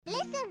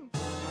Listen!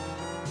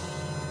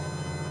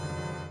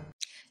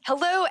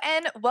 Hello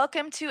and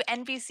welcome to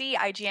NVC,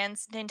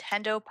 IGN's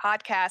Nintendo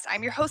podcast.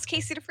 I'm your host,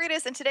 Casey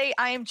DeFreitas, and today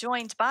I am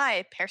joined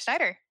by Peer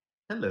Schneider.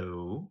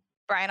 Hello.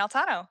 Brian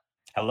Altano.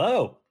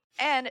 Hello.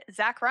 And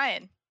Zach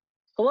Ryan.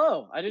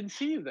 Hello. I didn't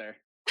see you there.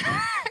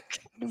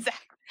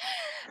 Zach.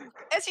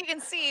 As you can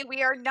see,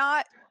 we are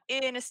not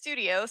in a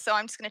studio, so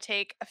I'm just going to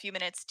take a few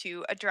minutes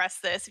to address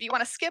this. If you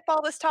want to skip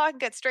all this talk and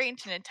get straight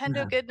into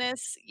Nintendo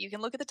goodness, you can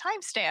look at the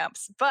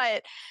timestamps.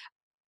 But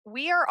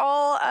we are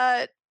all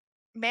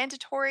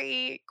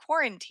mandatory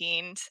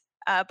quarantined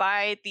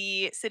by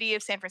the city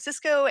of San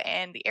Francisco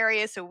and the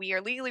area, so we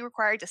are legally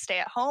required to stay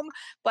at home.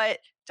 But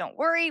don't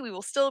worry, we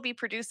will still be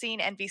producing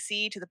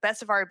NVC to the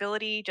best of our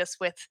ability, just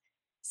with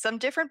some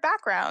different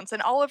backgrounds,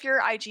 and all of your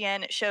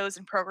IGN shows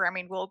and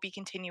programming will be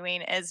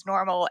continuing as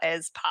normal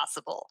as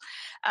possible.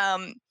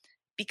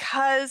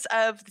 Because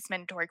of this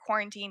mandatory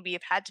quarantine, we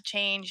have had to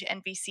change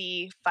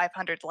NVC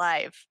 500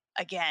 Live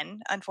again,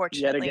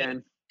 unfortunately.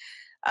 Yet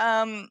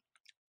again.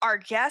 Our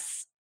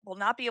guests will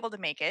not be able to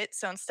make it,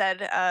 so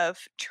instead of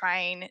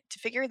trying to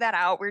figure that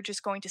out, we're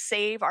just going to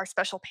save our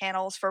special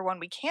panels for when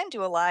we can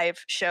do a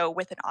live show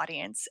with an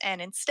audience.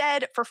 And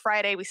instead, for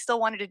Friday, we still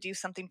wanted to do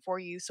something for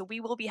you, so we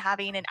will be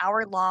having an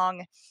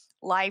hour-long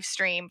live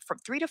stream from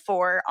 3 to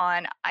 4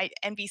 on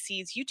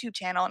NBC's YouTube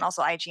channel and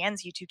also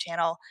IGN's YouTube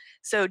channel.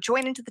 So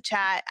join into the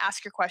chat,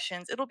 ask your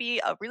questions. It'll be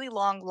a really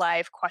long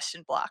live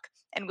question block,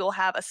 and we'll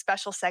have a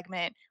special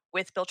segment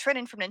with Bill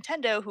Trinan from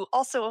Nintendo, who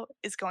also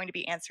is going to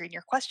be answering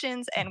your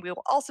questions. And we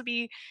will also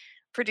be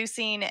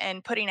producing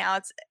and putting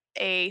out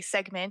a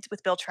segment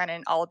with Bill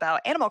Trinan all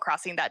about Animal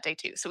Crossing that day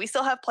too. So we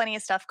still have plenty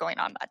of stuff going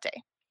on that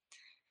day.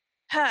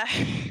 That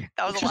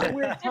was It's a just lot. a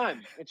weird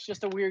time.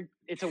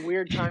 It's a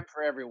weird time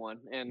for everyone.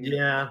 And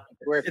Yeah,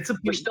 we're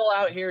still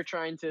out here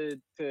trying to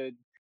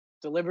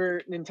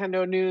deliver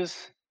Nintendo news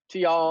to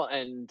y'all,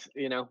 and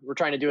we're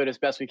trying to do it as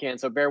best we can,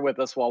 so bear with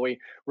us while we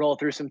roll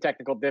through some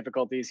technical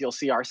difficulties. You'll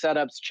see our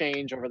setups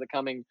change over the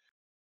coming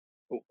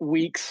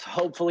weeks,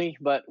 hopefully,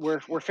 but we're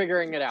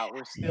figuring it out.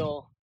 We're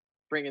still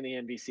bringing the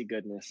NVC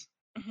goodness.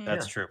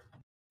 That's true.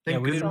 Thank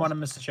we goodness, didn't want to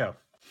miss the show.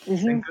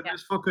 thank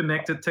goodness for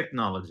connected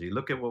technology.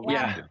 Look at what we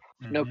can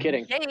do. No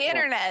kidding. Yay,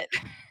 internet.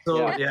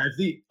 So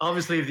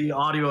if the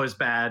audio is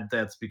bad,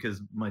 that's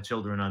because my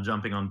children are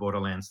jumping on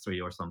Borderlands 3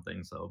 or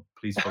something. So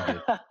please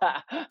forgive.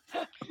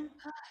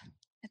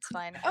 It's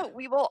fine. Oh,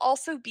 we will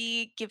also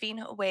be giving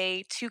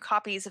away 2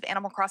 copies of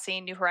Animal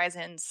Crossing New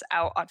Horizons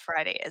out on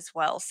Friday as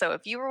well. So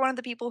if you were one of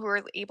the people who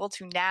were able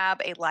to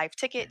nab a live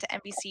ticket to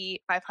NBC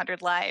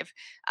 500 Live,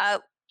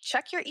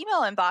 check your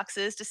email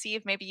inboxes to see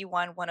if maybe you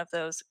won one of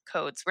those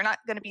codes. We're not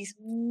going to be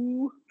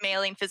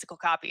mailing physical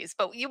copies,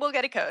 but you will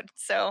get a code.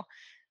 So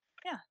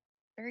yeah,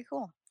 very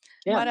cool.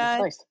 Yeah, But,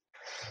 that's nice.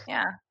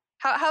 Yeah.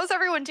 How's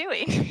everyone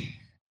doing?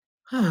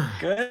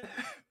 Good.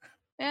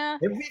 Yeah.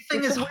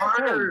 Everything It's is a weird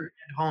harder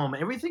at home.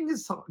 Everything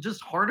is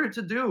just harder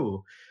to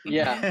do.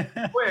 Yeah.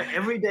 Where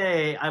every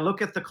day I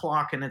look at the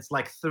clock and it's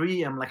like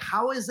 3. I'm like,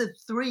 how is it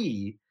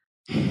 3?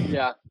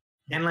 Yeah.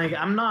 And like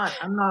I'm not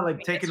like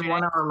It's taking right.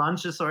 1 hour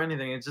lunches or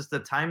anything. It's just the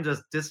time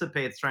just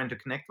dissipates trying to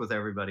connect with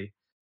everybody.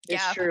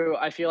 It's Yeah. true.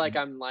 I feel like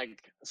I'm like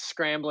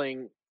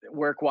scrambling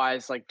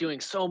work-wise, like doing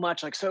so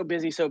much, like so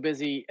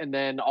busy, and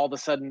then all of a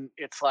sudden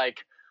it's like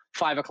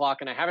 5 o'clock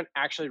and I haven't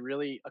actually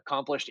really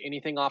accomplished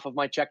anything off of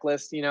my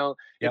chekklist.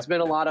 It's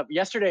been a lot of,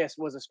 yesterday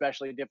was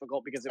especially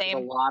difficult because it was Same.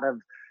 a lot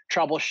of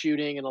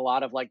troubleshooting and a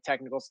lot of like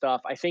technical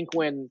stuff. I think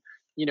when,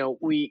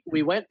 we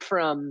went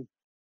from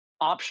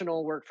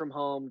optional work from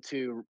home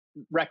to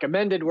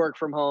recommended work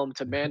from home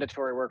to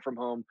mandatory work from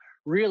home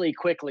really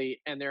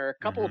quickly. And there are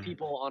a couple of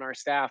people on our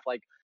staff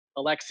like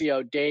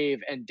Alexio,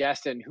 Dave, and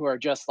Destin who are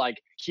just like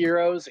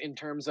heroes in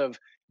terms of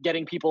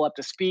getting people up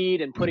to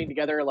speed and putting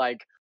together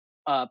like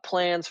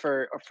plans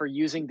for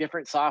using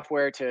different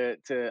software to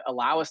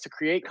allow us to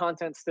create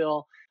content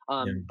still.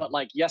 But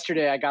like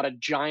yesterday, I got a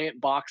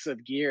giant box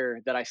of gear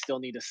that I still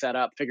need to set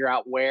up, figure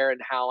out where and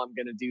how I'm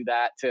going to do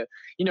that to,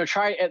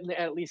 try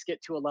at least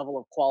get to a level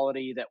of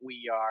quality that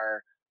we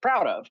are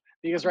proud of.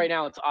 Because right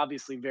now it's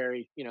obviously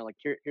very, like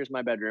here's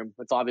my bedroom.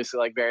 It's obviously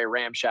like very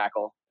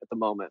ramshackle at the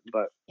moment,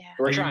 but Yeah.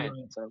 we're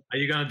trying. So Are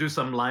you gonna do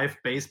some live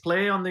bass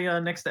play on the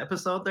next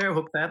episode there?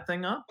 Hook that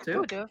thing up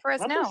too? Ooh, do it for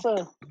us now.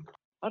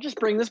 I'll just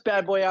bring this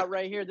bad boy out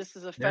right here. This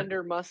is a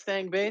Fender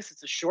Mustang bass.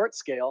 It's a short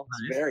scale.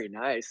 It's Nice. very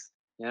nice.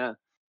 Yeah.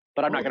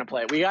 But I'm not going to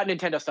play it. We got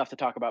Nintendo stuff to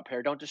talk about,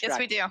 Pear. Don't distract Yes,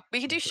 we do. We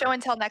can do show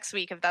and tell next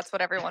week if that's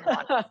what everyone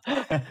wants.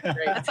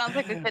 That sounds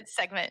like a good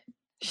segment.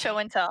 Show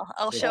and tell.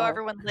 I'll show Yeah.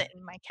 everyone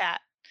Litten, my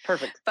cat.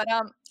 Perfect. But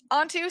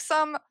on to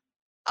some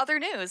other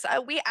news.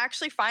 We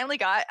actually finally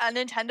got a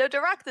Nintendo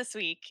Direct this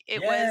week.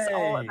 It was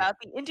all Yay. about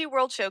the Indie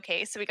World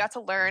Showcase, so we got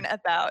to learn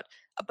about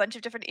a bunch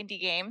of different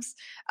indie games.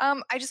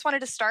 I just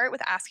wanted to start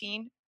with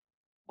asking,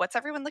 what's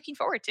everyone looking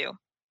forward to?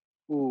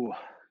 Ooh.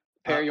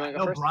 Pear, you want to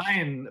go first?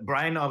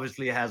 Brian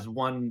obviously has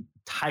one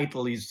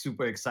title he's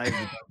super excited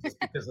about just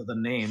because of the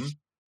name.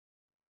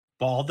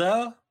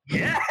 Baldo?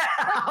 Yeah.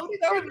 How did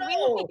you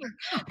know?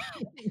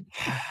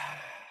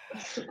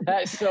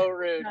 That's so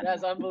rude.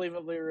 That's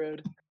unbelievably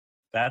rude.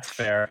 That's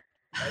fair.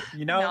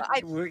 You know,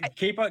 No,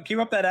 keep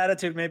up that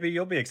attitude. Maybe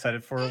you'll be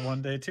excited for it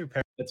one day too.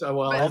 It's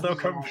well, Baldo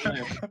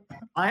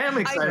I am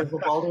excited for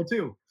Baldo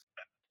too.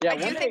 Yeah, I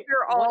do one think day,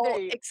 we're one all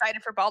day,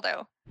 excited for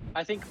Baldo.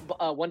 I think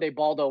one day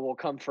Baldo will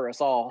come for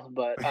us all.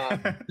 But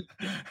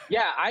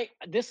yeah,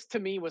 this to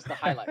me was the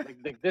highlight.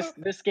 Like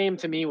this game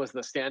to me was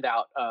the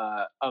standout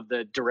of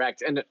the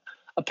direct, and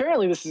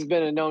apparently this has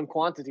been a known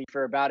quantity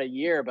for about a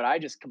year, but I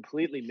just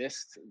completely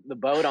missed the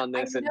boat on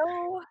this. I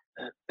know.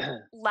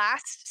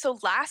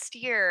 Last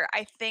year,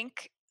 I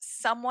think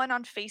someone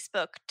on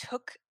Facebook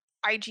took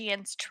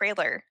IGN's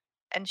trailer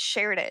and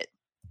shared it,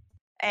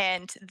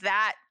 and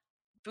that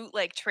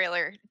bootleg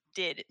trailer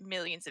did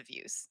millions of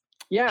views.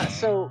 Yeah,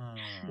 so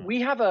we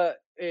have a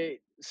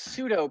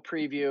pseudo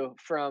preview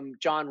from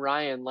John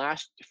Ryan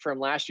from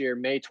last year,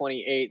 May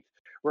 28th,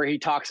 where he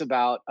talks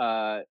about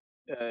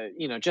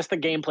just the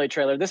gameplay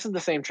trailer. This is the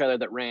same trailer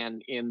that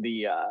ran in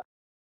the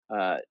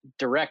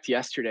direct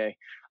yesterday.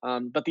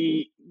 But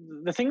the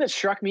thing that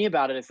struck me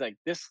about it is like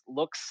this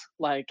looks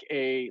like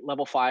a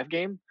level 5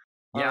 game.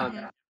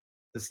 Yeah.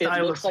 The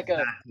style looks like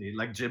exactly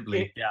like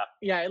Ghibli.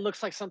 Yeah, it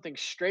looks like something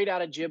straight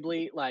out of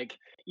Ghibli. Like,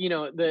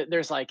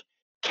 there's like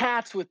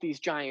cats with these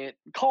giant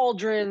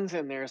cauldrons,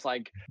 and there's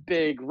like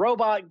big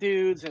robot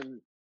dudes, and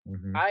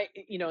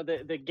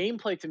the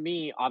gameplay to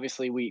me,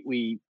 obviously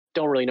we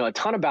don't really know a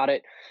ton about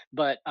it,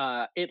 but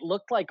it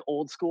looked like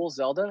old school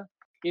Zelda.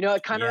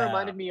 It kind of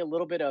reminded me a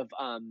little bit of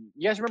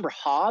you guys remember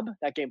Hob,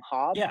 that game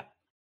Hob?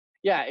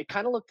 Yeah, it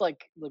kind of looked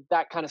like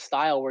that kind of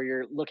style where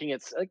you're looking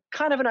at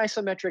kind of an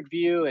isometric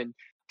view and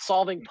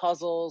solving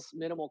puzzles,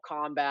 minimal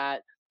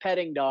combat,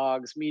 petting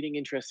dogs, meeting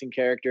interesting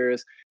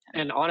characters.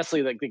 And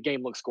honestly, like the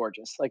game looks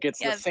gorgeous. Like it's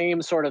the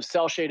same sort of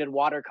cell shaded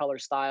watercolor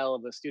style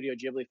of a Studio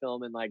Ghibli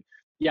film. And like,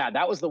 yeah,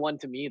 that was the one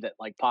to me that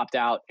like popped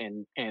out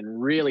and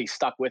really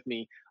stuck with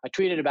me. I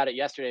tweeted about it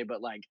yesterday,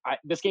 but like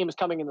this game is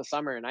coming in the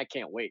summer and I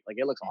can't wait. Like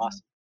it looks awesome.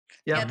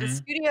 Yeah,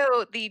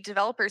 the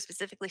developer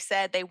specifically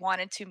said they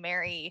wanted to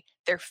marry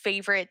their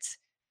favorite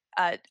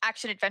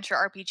action adventure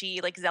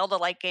RPG, like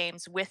Zelda-like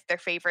games, with their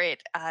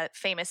favorite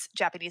famous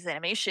Japanese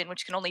animation,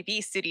 which can only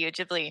be Studio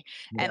Ghibli.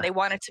 And they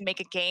wanted to make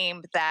a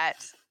game that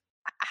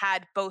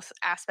had both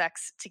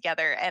aspects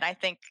together. And I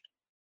think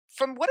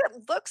from what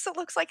it looks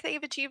like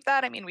they've achieved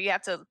that. I mean, we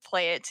have to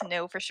play it to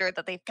know for sure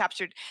that they've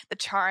captured the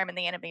charm and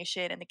the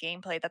animation and the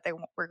gameplay that they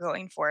were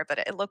going for, but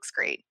it looks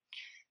great.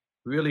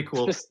 Really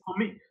cool.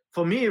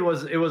 For me, it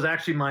was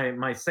actually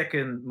my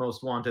second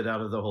most wanted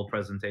out of the whole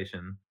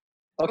presentation.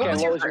 Okay,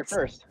 what was your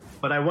first?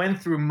 But I went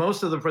through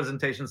most of the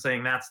presentation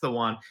saying that's the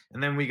one,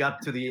 and then we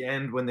got to the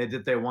end when they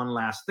did their one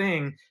last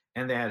thing,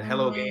 and they had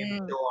Hello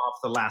Games kill off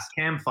the Last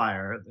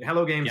Campfire.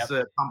 Hello Games,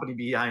 company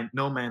behind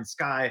No Man's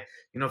Sky,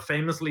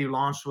 famously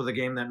launched with a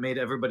game that made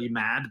everybody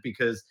mad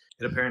because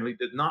it apparently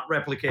did not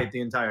replicate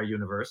the entire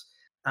universe.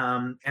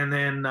 And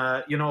then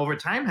over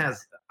time has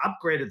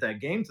upgraded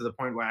that game to the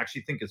point where I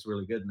actually think it's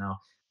really good now.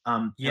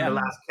 And the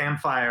Last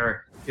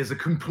Campfire is a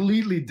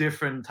completely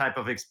different type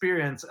of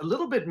experience, a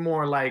little bit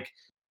more like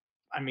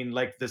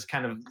this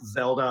kind of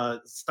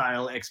Zelda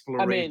style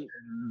exploration.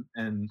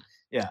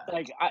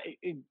 Like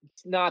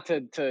not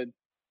to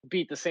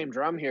beat the same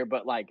drum here,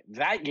 but like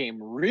that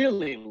game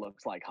really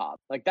looks like Hob.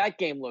 Like that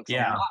game looks a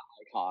lot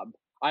like Hob.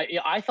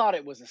 I thought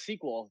it was a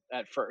sequel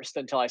at first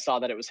until I saw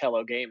that it was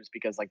Hello Games,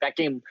 because like that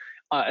game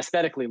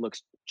aesthetically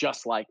looks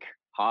just like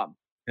Hob.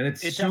 And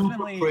it's super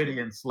pretty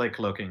and slick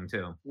looking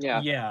too.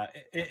 Yeah,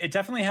 it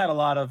definitely had a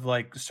lot of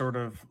like sort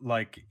of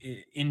like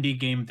indie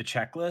game the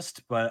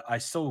checklist, but I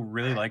still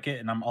really like it,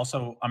 and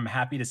I'm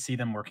happy to see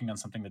them working on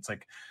something that's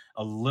like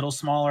a little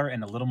smaller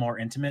and a little more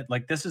intimate.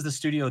 Like this is the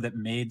studio that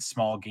made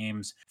small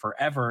games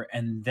forever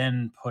and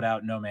then put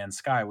out No Man's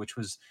Sky, which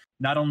was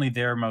not only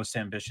their most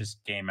ambitious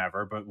game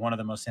ever, but one of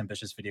the most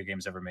ambitious video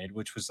games ever made,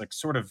 which was like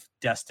sort of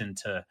destined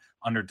to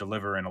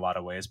underdeliver in a lot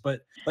of ways.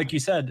 But like you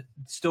said,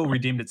 still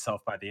redeemed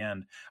itself by the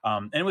end.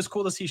 And it was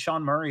cool to see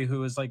Sean Murray,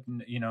 who is like,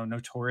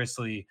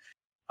 notoriously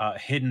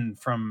hidden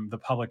from the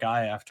public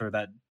eye after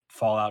that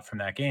fallout from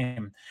that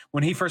game.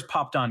 When he first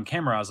popped on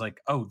camera, I was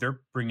like, oh, they're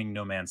bringing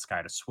No Man's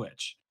Sky to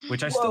Switch,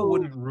 which I still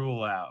wouldn't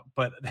rule out.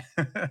 But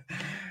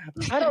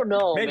I don't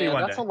know, maybe man.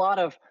 One That's day.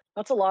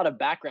 a lot of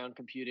background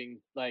computing.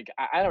 Like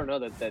I don't know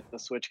that the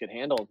Switch could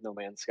handle No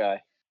Man's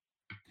Sky.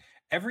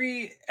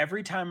 Every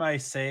time I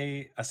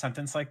say a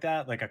sentence like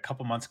that, like a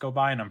couple months go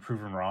by and I'm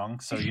proven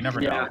wrong. So you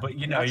never know. But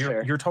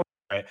you're totally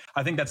right.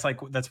 I think that's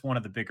one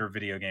of the bigger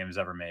video games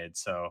ever made.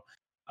 So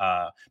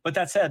but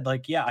that said,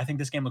 like, yeah, I think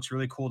this game looks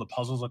really cool. The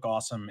puzzles look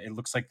awesome. It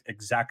looks like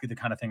exactly the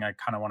kind of thing I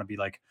kind of want to be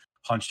like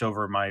hunched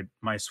over my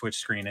Switch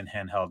screen and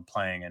handheld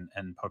playing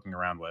and poking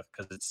around with,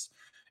 because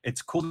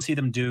it's cool to see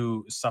them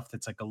do stuff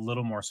that's like a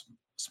little more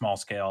small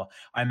scale.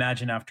 I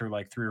imagine after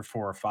like 3 or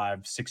 4 or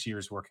 5, 6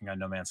 years working on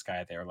No Man's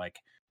Sky,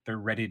 they're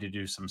ready to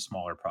do some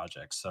smaller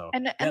projects. So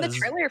and the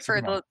trailer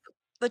for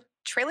the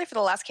trailer for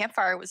the Last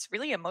Campfire was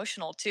really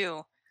emotional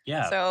too.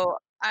 Yeah. So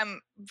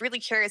I'm really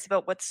curious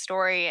about what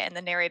story and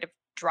the narrative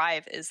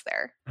drive is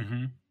there.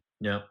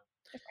 Yeah.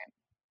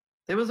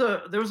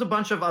 There was a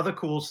bunch of other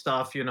cool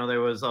stuff. You know,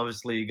 there was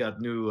obviously you got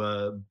new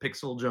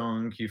Pixel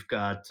Junk. You've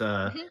got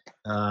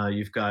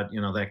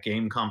that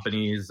game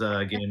company's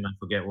game. I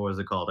forget what was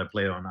it called. I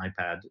played it on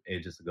iPad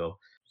ages ago.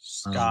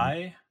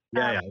 Sky.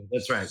 Yeah,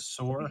 that's right.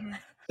 Soar.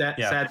 That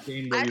sad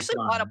game that I you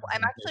actually found.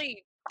 I'm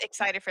actually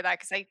excited for that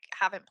because I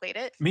haven't played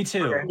it. Me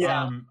too. Okay.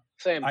 Yeah.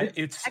 Same.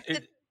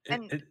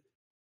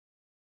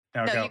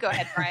 No, you go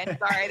ahead, Brian.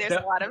 Sorry, there's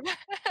a lot of.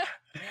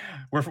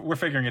 We're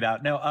figuring it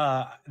out.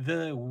 No,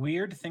 the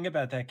weird thing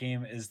about that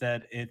game is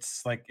that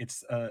it's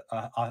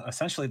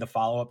essentially the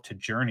follow up to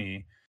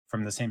Journey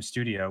from the same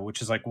studio,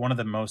 which is like one of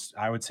the most,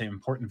 I would say,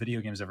 important video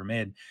games ever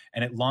made.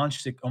 And it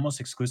launched almost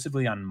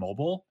exclusively on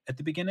mobile at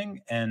the beginning,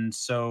 and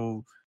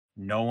so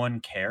no one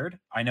cared.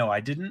 I know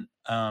I didn't.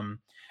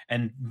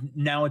 And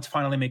now it's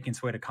finally making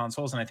its way to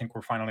consoles, and I think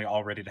we're finally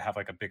all ready to have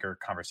like a bigger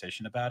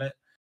conversation about it.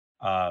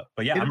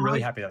 But yeah, I'm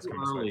really happy that's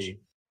coming to Switch.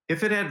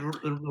 If it had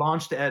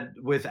launched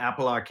with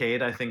Apple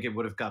Arcade, I think it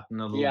would have gotten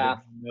a little bit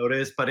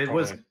notice. But it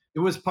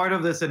was part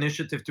of this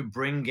initiative to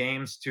bring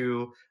games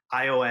to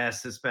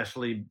iOS,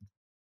 especially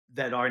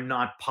that are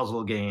not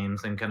puzzle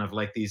games and kind of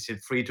like these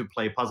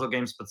free-to-play puzzle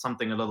games, but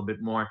something a little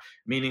bit more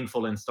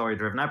meaningful and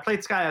story-driven. I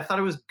played Sky. I thought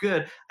it was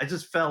good. I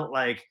just felt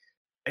like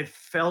it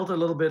felt a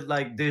little bit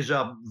like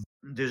déjà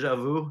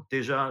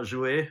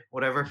joué,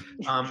 whatever.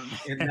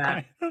 In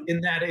that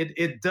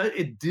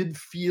it did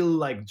feel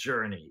like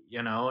Journey,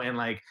 you know, and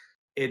like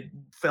it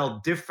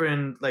felt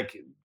different, like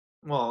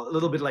a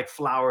little bit like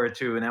Flower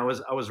too. And I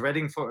was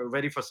ready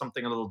for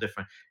something a little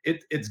different.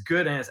 It's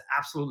good and it's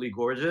absolutely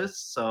gorgeous.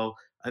 So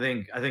I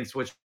think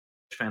Switch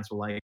fans will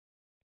like it.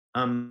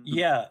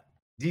 Yeah.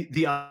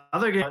 The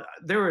other game,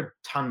 there were a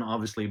ton,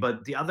 obviously,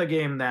 but the other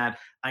game that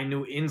I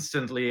knew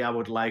instantly I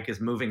would like is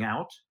Moving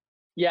Out.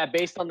 Yeah,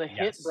 based on the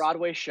hit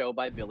Broadway show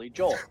by Billy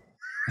Joel.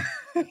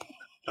 I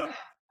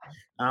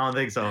don't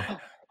think so.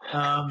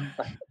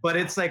 But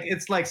it's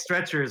like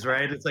stretchers,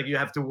 right? It's like you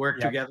have to work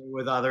together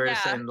with others,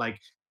 and like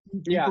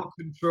two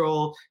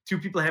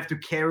people have to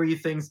carry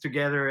things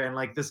together, and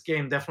like this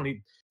game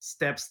definitely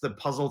steps the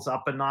puzzles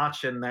up a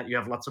notch, and that you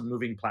have lots of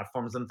moving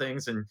platforms and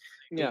things, and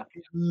it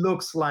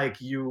looks like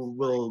you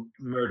will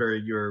murder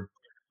your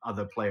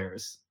other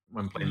players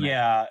when playing.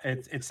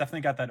 It's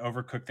definitely got that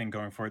Overcooked thing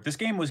going for it. This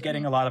game was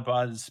getting a lot of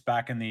buzz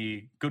back in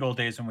the good old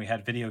days when we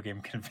had video game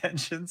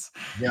conventions.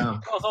 Yeah,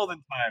 those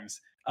olden times.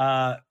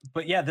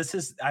 But yeah,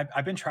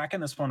 I've been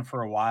tracking this one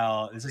for a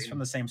while. This is from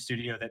the same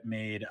studio that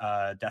made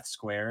Death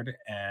Squared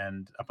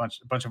and a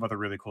bunch of other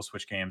really cool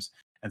Switch games.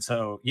 And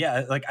so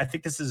yeah, like I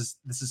think this is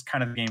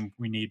kind of the game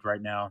we need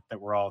right now that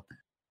we're all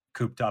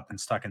cooped up and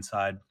stuck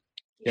inside.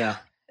 Yeah.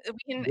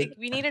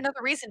 We need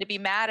another reason to be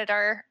mad at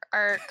our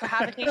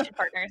cohabitation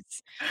partners.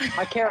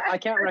 I can't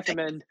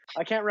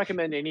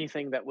recommend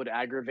anything that would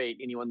aggravate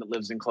anyone that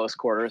lives in close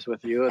quarters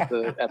with you at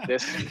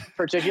this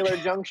particular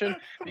junction,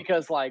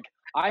 because like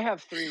I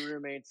have 3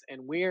 roommates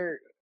and we're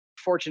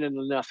fortunate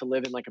enough to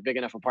live in like a big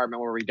enough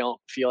apartment where we don't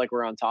feel like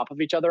we're on top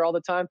of each other all the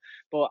time.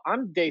 But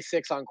I'm day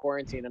 6 on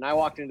quarantine, and I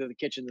walked into the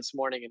kitchen this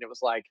morning and it was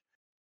like,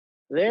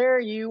 there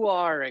you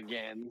are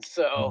again.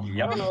 So I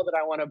don't know that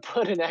I want to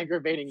put an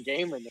aggravating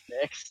game in the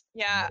mix.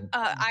 Yeah,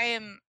 I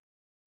am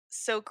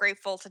so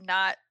grateful to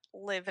not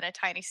live in a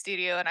tiny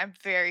studio, and I'm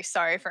very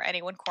sorry for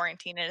anyone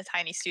quarantined in a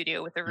tiny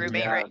studio with a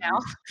roommate right now.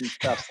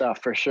 Tough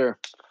stuff for sure.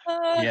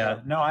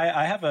 No,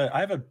 I have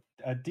a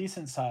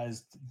decent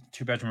sized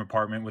 2-bedroom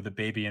apartment with a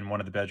baby in one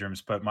of the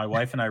bedrooms, but my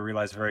wife and I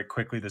realized very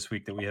quickly this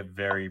week that we have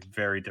very,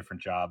 very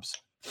different jobs.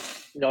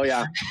 Oh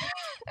yeah.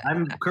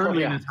 I'm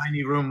currently in a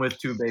tiny room with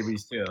 2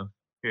 babies too.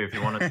 Here, if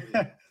you want to see.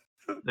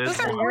 There's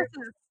one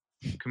horses.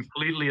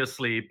 Completely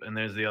asleep, and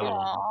there's the other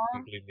one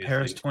completely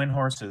Paris asleep. twin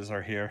horses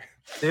are here.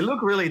 They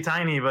look really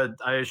tiny, but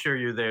I assure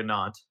you they're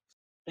not.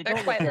 They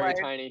don't look very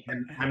tiny.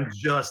 And I'm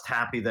just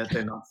happy that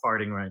they're not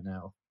farting right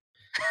now.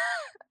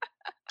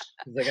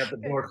 Because I got the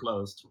door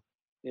closed.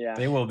 Yeah,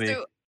 they will be.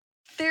 So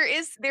there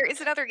is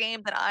another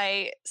game that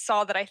I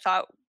saw that I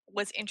thought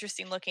was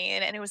interesting looking,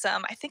 and it was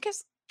I think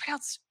it's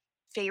pronounced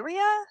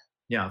Faria.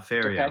 Yeah,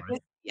 Faria. Okay.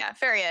 Right? Yeah,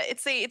 Faria.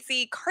 It's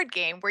the card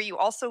game where you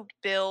also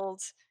build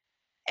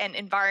an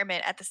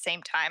environment at the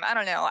same time. I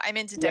don't know. I'm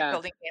into deck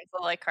building games.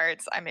 I like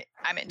cards. I'm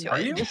into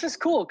it. This is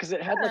cool because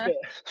it had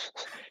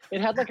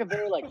like a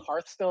very like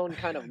Hearthstone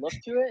kind of look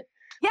to it.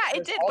 Yeah,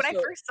 it did. When I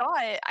first saw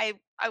it,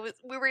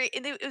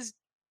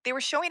 they were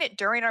showing it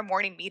during our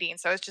morning meeting,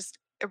 so I was just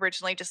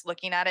originally just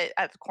looking at it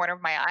at the corner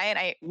of my eye, and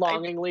I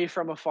longingly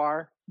from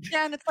afar.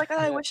 Yeah, and it's like, oh,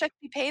 I wish I could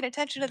be paying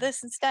attention to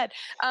this instead.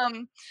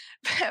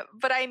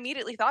 But I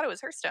immediately thought it was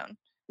Hearthstone.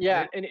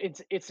 Yeah, and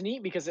it's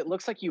neat because it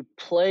looks like you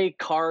play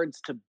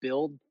cards to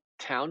build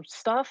town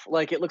stuff.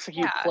 Like it looks like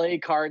you play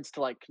cards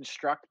to like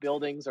construct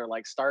buildings or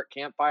like start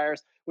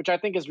campfires, which I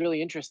think is really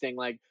interesting.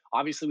 Like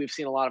obviously we've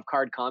seen a lot of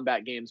card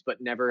combat games,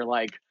 but never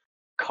like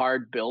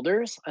card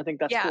builders. I think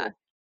that's cool.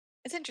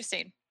 It's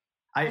interesting.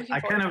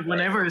 I kind of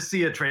whenever I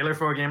see a trailer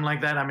for a game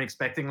like that, I'm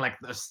expecting like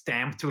a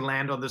stamp to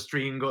land on the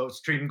stream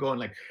going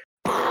like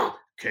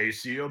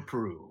Casey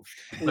approved.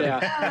 But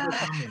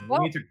yeah. we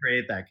need to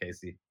create that,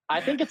 Casey.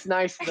 I think it's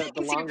nice that the Easy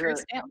to longer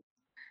understand.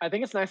 I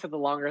think it's nice that the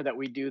longer that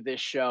we do this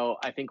show,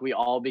 I think we've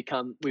all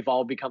become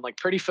like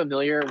pretty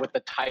familiar with the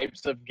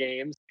types of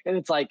games. And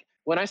it's like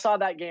when I saw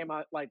that game,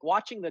 like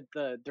watching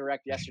the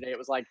direct yesterday, it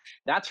was like,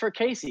 that's for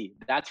Casey,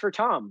 that's for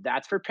Tom,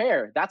 that's for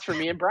Pear, that's for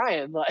me and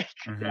Brian. Like,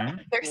 Mhm.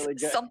 There's really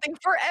good. something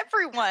for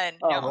everyone.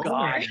 Oh, No, God.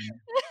 sorry.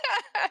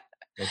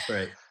 That's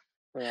right.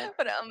 Yeah.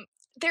 But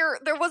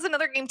there was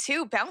another game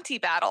too, Bounty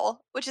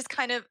Battle, which is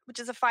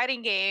a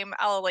fighting game,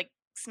 like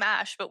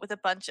Smash, but with a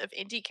bunch of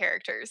indie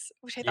characters,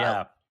 which I thought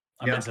Yeah,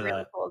 I'm Yeah. looked into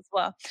really that. cool as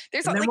well.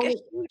 There's And then like a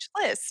what huge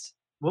list.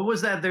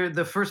 was that?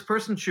 The first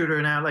person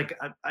shooter. Now, like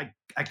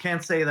I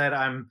can't say that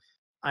I'm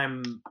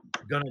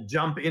gonna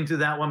jump into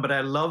that one, but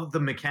I love the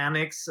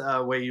mechanics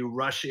where you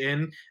rush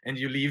in and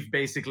you leave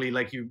basically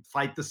like you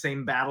fight the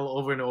same battle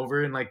over and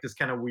over in like this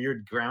kind of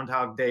weird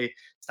Groundhog Day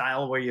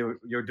style where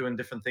you're doing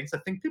different things. I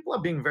think people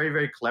are being very,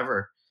 very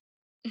clever.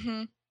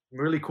 Hmm.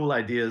 Really cool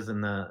ideas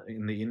in the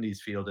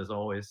indies field as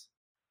always.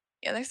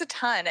 Yeah, there's a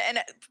ton. And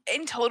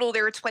in total,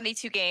 there were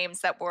 22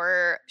 games that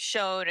were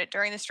shown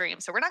during the stream.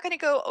 So we're not going to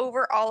go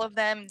over all of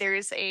them.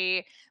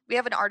 We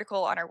have an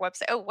article on our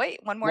website. Oh,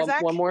 wait, one more,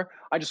 Zach? One more.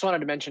 I just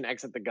wanted to mention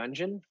Exit the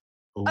Gungeon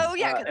Oh,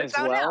 yeah, because it's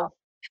as out now. well.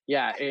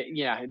 Yeah,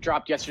 it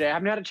dropped yesterday. I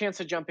haven't had a chance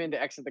to jump into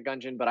Exit the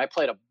Gungeon, but I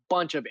played a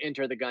bunch of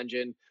Enter the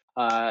Gungeon.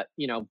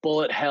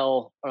 Bullet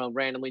hell,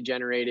 randomly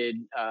generated,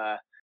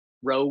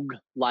 rogue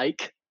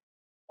like.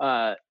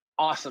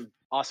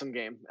 Awesome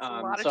game. It's a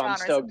lot of So I'm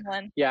genres stoked. in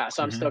one. Yeah,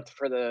 so I'm Mhm. stoked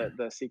for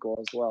the sequel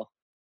as well.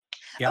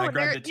 Yeah, Oh, I and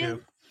grabbed there it too.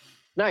 is-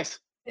 Nice.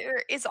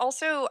 There is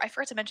also, I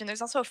forgot to mention,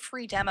 there's also a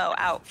free demo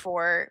out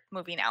for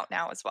Moving Out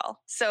now as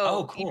well. So Oh,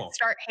 you can cool.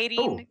 start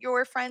hating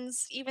your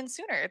friends even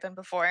sooner than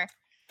before.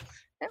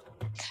 Yeah.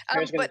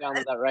 Pear's gonna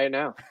download that right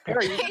now. Pear,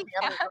 are you using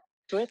the Animal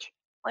Crossing Switch?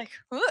 Like,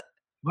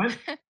 What?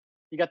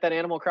 You got that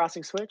Animal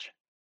Crossing Switch?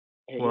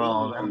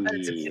 Well,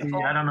 That's Hey.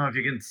 beautiful. I don't know if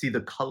you can see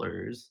the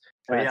colors.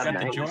 But That's yeah, got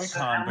the nice.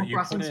 Joy-Con, Animal but you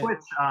Crossing put it.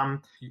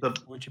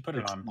 Switch. What'd you put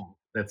it on?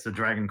 That's the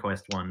Dragon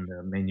Quest one,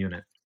 the main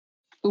unit.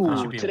 Ooh,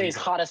 should be today's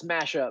illegal. hottest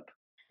mashup.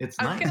 It's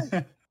I was nice.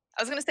 gonna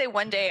I was gonna say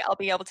one day I'll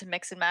be able to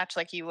mix and match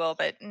like you will,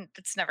 but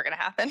it's never gonna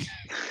happen.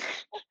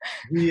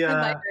 The, In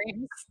my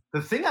dreams.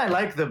 the thing I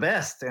like the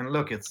best, and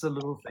look, it's the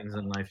little things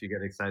in life you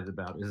get excited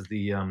about, is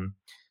the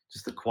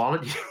just the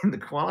quality the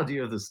quality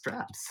of the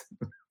straps.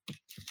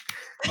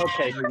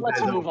 Okay,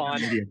 let's move on.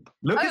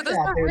 Look Oh, at those that.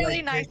 are They're really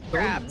like, nice they're so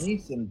straps.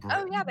 nice and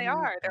Oh, yeah, they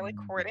are. They're, like,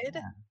 bright corded.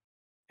 yeah.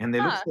 And they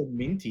look Huh. so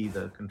minty,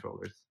 the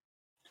controllers.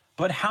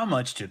 But how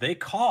much do they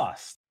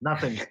cost?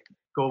 Nothing.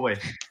 Go away.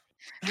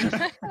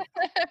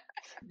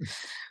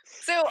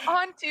 So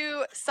on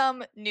to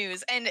some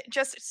news. And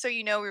just so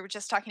you know, we were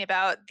just talking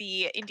about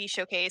the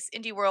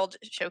Indie World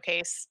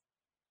Showcase,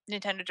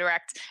 Nintendo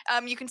Direct.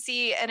 You can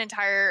see an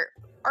entire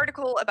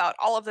article about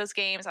all of those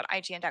games on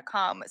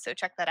IGN.com, so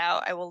check that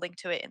out. I will link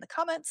to it in the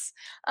comments.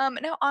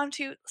 Now on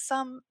to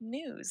some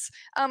news.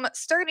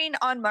 Starting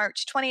on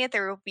March 20th,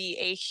 there will be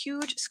a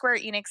huge Square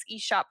Enix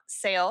eShop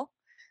sale.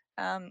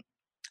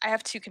 I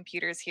have two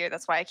computers here.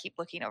 That's why I keep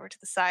looking over to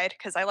the side,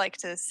 because I like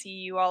to see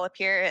you all up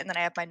here, and then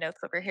I have my notes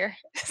over here.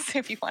 So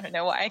if you want to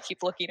know why I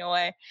keep looking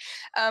away.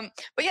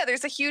 But yeah,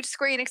 there's a huge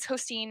Square Enix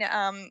hosting.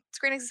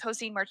 Square Enix is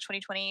hosting March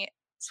 2020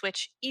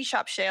 Switch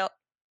eShop sale.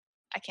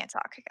 I can't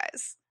talk,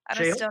 guys. I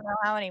Shale? just don't know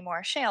how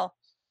anymore. Shale.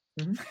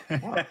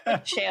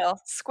 Mhm. Shale.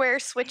 Square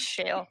Switch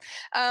Shale.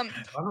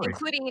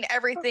 Including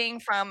everything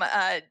from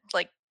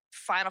like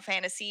Final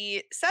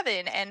Fantasy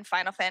VII and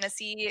Final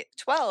Fantasy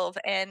XII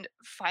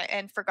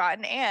and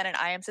Forgotten Anne and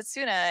I Am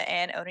Setsuna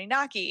and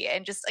Oninaki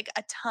and just like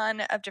a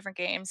ton of different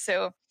games.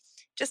 So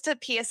just a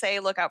PSA,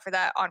 look out for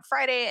that on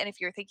Friday. And if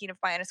you're thinking of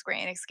buying a Square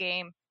Enix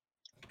game,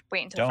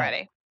 wait until Don't.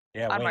 Friday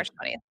Yeah, on wait. March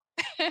 20th.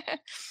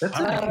 That's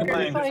I'm a thinking of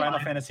buying fine. Final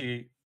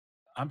Fantasy.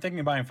 I'm thinking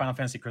of buying Final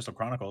Fantasy Crystal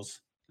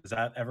Chronicles. Is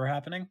that ever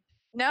happening?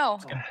 No,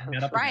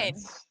 Coming up Ryan,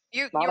 again?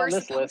 you Not were on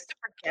this supposed list. to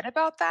forget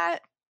about that.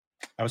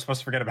 I was supposed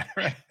to forget about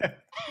it. Right?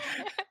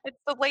 It's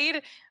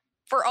delayed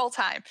for all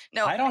time.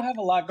 No, I don't have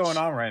a lot going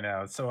on right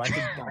now, so I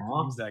could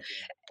Aw. use that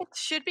game. it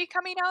should be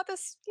coming out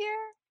this year.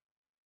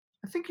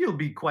 I think you'll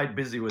be quite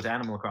busy with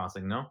Animal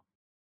Crossing, no?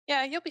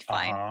 Yeah, you'll be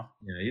fine. Uh-huh.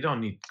 Yeah, you don't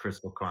need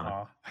Crystal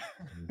Chronicles.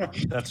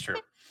 That's true.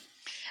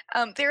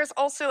 There's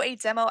also a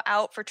demo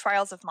out for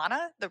Trials of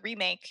Mana, the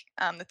remake,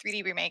 the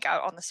 3D remake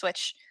out on the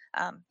Switch.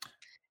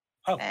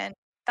 And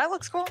that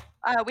looks cool.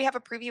 We have a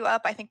preview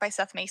up, I think, by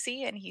Seth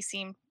Macy, and he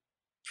seemed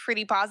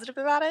pretty positive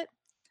about it.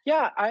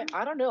 Yeah, I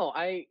don't know.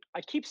 I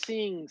keep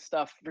seeing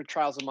stuff for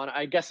Trials of Mana.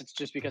 I guess it's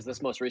just because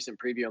this most recent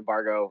preview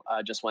embargo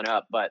just went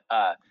up, but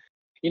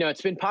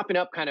it's been popping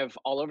up kind of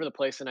all over the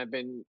place, and I've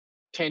been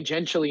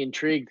tangentially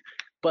intrigued.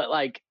 But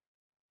like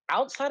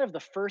outside of the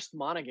first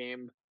Mana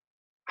game,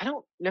 I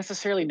don't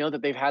necessarily know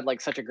that they've had like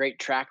such a great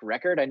track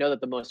record. I know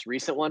that the most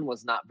recent one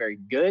was not very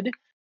good,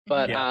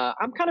 but Yeah.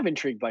 I'm kind of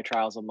intrigued by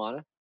Trials of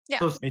Mana. Yeah,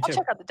 So- I'll Me too.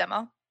 check out the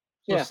demo.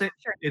 So Yeah, sure.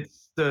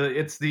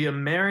 It's the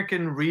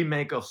American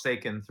remake of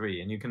Seiken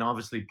 3, and you can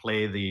obviously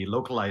play the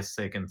localized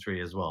Seiken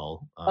 3 as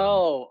well.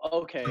 Oh,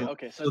 okay. so-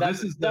 Okay. So so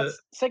that's this is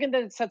that's Second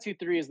Densetsu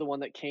 3 is the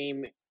one that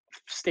came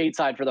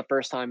stateside for the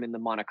first time in the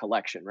Mana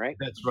collection, right?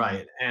 That's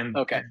right, and,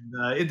 Okay.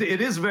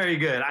 it is very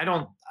good. I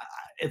don't.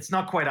 It's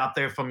not quite up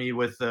there for me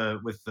with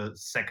the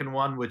second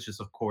one, which is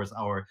of course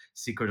our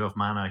Secret of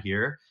Mana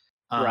here.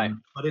 Right.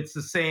 But it's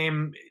the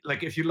same.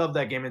 Like if you love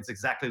that game, it's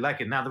exactly like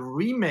it. Now the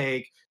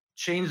remake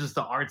changes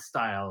the art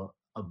style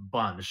a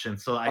bunch, and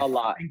so I A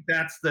lot. think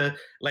that's the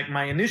like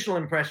my initial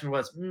impression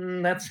was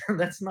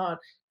that's not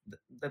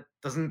that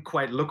doesn't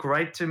quite look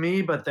right to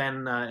me. But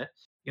then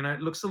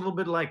it looks a little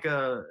bit like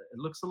a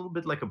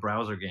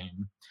browser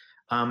game.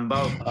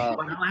 But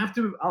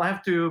I'll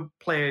have to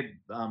play it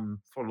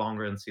for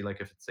longer and see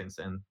like if it sinks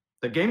in.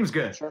 The game's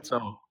good, Sure.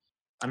 so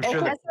I'm And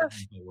sure as that of-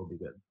 it will be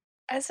good.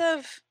 As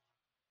of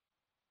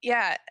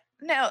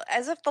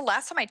as of the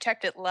last time I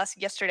checked it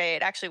yesterday,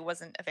 it actually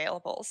wasn't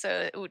available.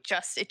 So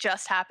it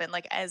just happened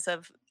like as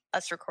of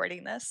us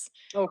recording this.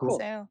 Oh, cool.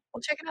 So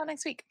we'll check it out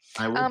next week.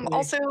 I will play.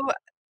 Also,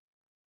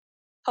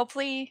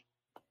 hopefully.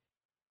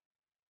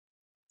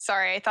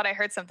 Sorry, I thought I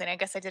heard something. I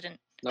guess I didn't.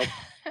 Nope.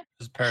 This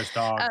is Paris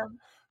dog.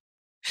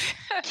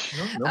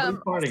 Nobody's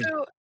farting.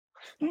 Also,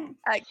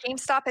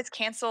 GameStop has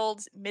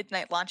canceled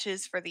midnight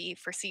launches for the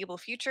foreseeable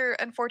future,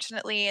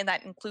 unfortunately, and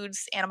that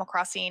includes Animal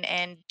Crossing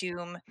and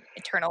Doom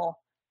Eternal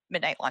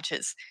midnight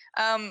launches.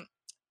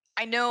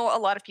 I know a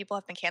lot of people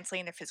have been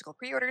canceling their physical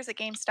pre-orders at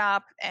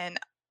GameStop, and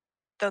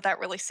though that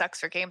really sucks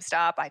for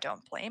GameStop, I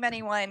don't blame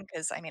anyone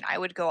because I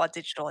would go all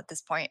digital at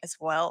this point as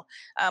well.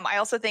 I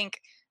also think,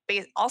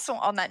 also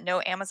on that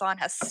note, Amazon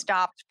has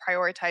stopped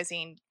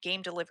prioritizing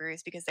game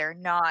deliveries because they're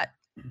not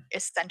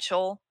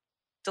essential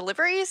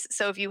deliveries.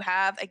 So if you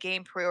have a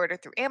game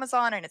pre-ordered through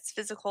Amazon and it's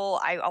physical,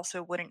 I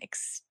also wouldn't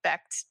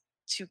expect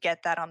to get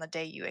that on the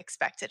day you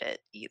expected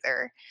it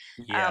either.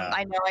 Yeah.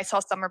 I know I saw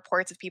some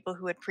reports of people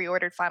who had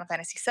pre-ordered Final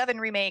Fantasy VII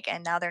Remake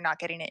and now they're not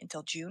getting it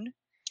until June.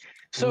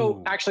 So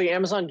Ooh. actually,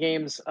 Amazon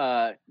Games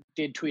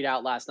did tweet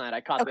out last night.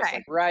 I caught this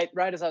like right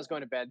as I was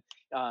going to bed.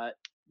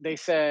 They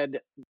said,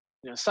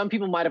 some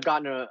people might have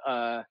gotten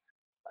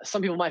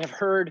some people might have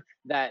heard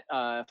that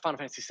Final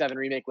Fantasy VII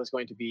Remake was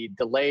going to be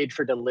delayed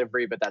for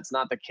delivery, but that's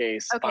not the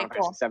case. Okay, Final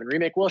Fantasy VII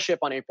Remake will ship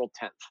on April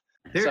 10th.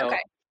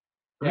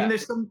 I mean,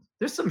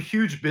 there's some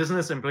huge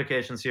business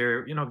implications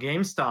here.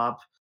 GameStop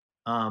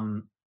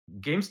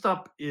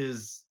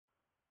is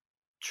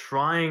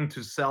trying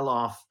to sell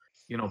off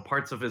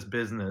parts of his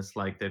business,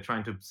 like they're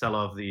trying to sell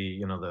off the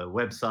the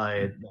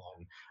website,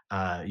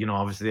 and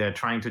obviously they're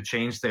trying to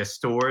change their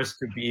stores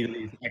to be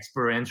these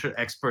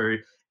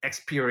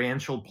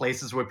experiential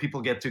places where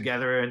people get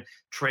together and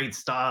trade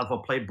stuff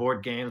or play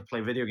board games,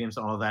 play video games,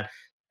 all of that.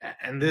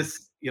 And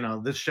this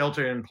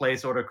shelter in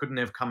place order couldn't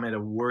have come at a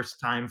worse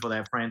time for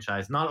that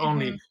franchise. Not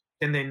only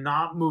can they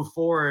not move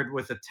forward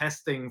with the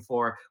testing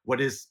for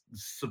what is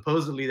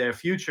supposedly their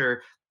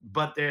future,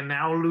 but they're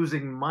now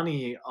losing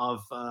money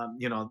of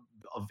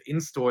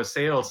in-store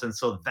sales, and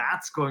so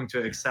that's going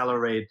to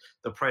accelerate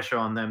the pressure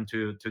on them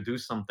to do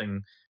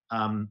something.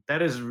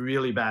 That is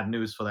really bad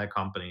news for that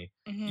company.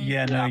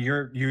 Yeah, no,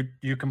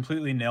 you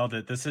completely nailed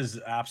it. This is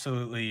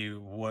absolutely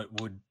what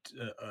would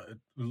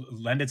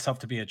lend itself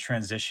to be a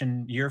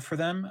transition year for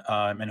them,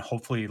 and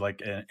hopefully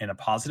like in a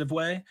positive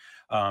way.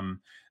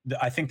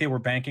 I think they were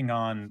banking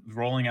on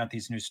rolling out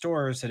these new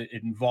stores that it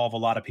involve a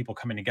lot of people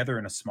coming together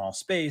in a small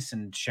space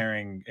and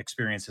sharing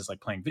experiences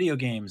like playing video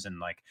games and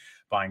like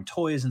buying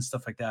toys and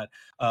stuff like that,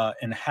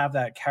 and have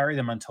that carry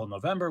them until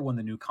November when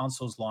the new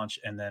consoles launch,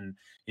 and then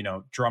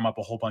drum up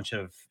a whole bunch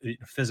of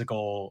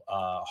physical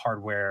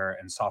hardware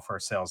and software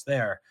sales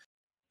there,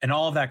 and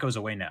all of that goes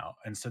away now.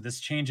 And so this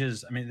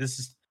changes. I mean, this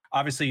is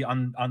obviously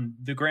on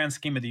the grand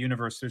scheme of the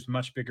universe, there's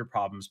much bigger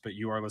problems, but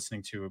you are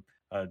listening to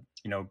a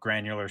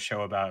granular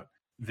show about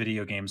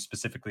video games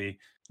specifically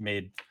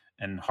made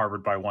and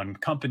harbored by one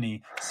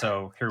company,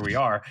 so here we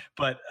are.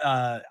 But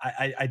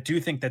I do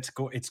think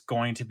it's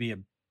going to be a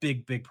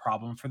big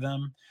problem for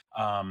them,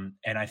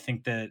 and I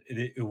think that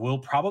it will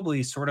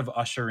probably sort of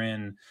usher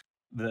in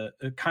the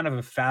kind of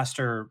a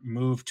faster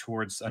move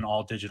towards an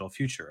all digital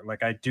future.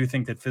 Like I do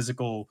think that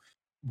physical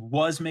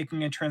was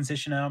making a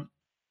transition out.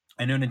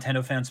 I know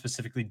Nintendo fans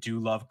specifically do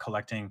love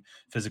collecting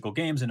physical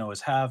games and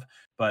always have,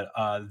 but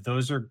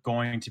those are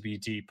going to be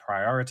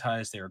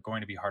deprioritized. They are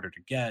going to be harder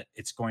to get.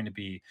 It's going to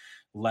be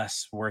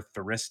less worth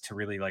the risk to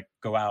really like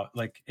go out.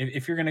 Like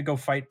if you're going to go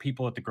fight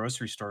people at the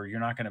grocery store, you're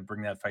not going to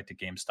bring that fight to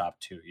GameStop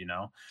too,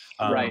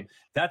 Right.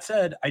 That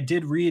said, I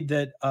did read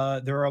that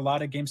there are a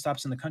lot of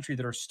GameStops in the country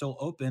that are still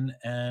open,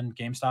 and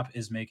GameStop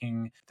is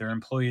making their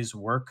employees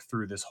work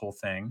through this whole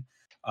thing.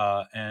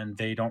 And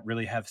they don't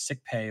really have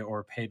sick pay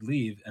or paid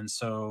leave, and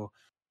so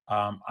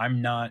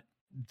I'm not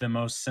the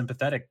most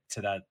sympathetic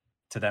to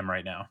them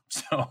right now.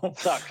 So,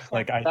 Sucks.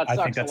 like I sucks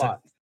think that's a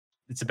lot.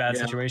 it's a bad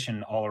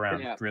situation all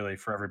around, Yeah. really,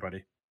 for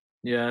everybody.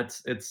 Yeah,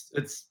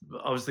 it's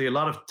obviously a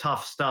lot of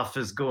tough stuff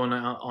is going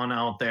on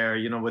out there,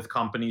 with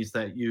companies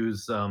that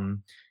use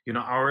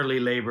hourly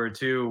labor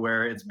too,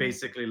 where it's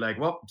basically like,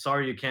 well,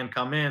 sorry, you can't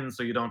come in,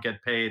 so you don't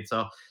get paid.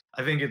 So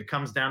I think it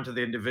comes down to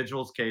the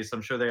individual's case.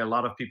 I'm sure there are a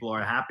lot of people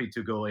are happy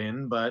to go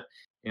in, but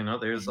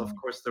there's of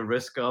course the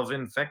risk of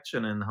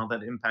infection and how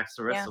that impacts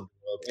the rest Yeah. of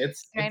the world.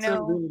 It's I it's a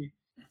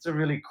know.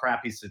 really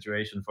crappy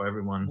situation for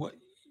everyone. What,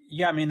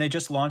 yeah, I mean, they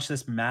just launched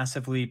this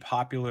massively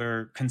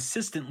popular,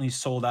 consistently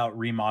sold out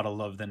remodel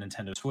of the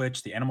Nintendo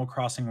Switch, the Animal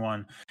Crossing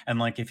one. And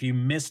like, if you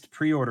missed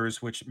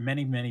pre-orders, which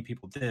many, many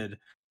people did,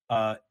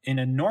 in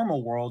a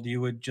normal world, you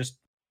would just,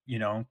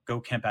 go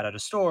camp out at a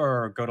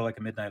store or go to like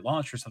a midnight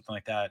launch or something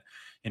like that,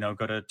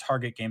 go to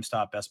Target,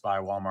 GameStop, Best Buy,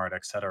 Walmart,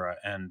 etc.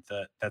 And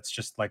that's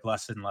just like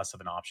less and less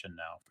of an option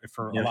now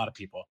for a lot of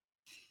people.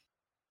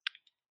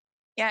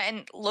 Yeah,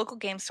 and local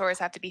game stores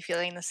have to be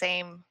feeling the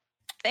same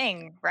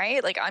thing,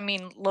 right? Like, I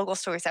mean, local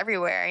stores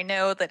everywhere. I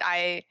know that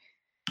I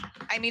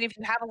mean, if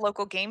you have a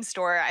local game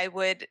store,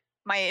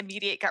 my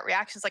immediate gut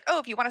reaction is like, oh,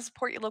 if you want to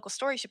support your local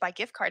store, you should buy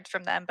gift cards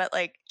from them. But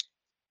like,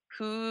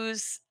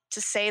 who's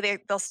to say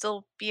they'll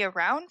still be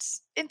around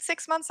in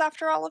 6 months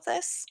after all of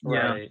this?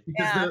 Yeah, Right.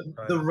 because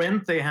Yeah. the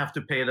rent they have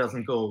to pay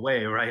doesn't go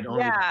away, right?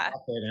 Only the Yeah.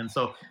 profit. And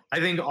so I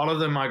think all of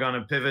them are going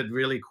to pivot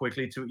really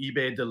quickly to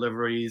eBay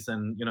deliveries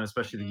and,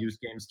 especially the used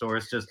game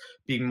stores just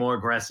being more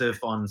aggressive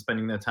on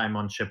spending their time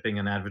on shipping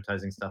and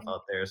advertising stuff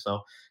out there.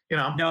 So,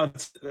 No,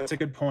 that's a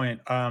good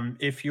point.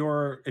 If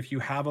you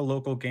have a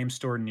local game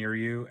store near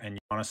you and you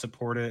want to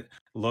support it,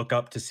 look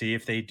up to see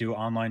if they do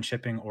online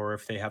shipping or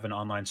if they have an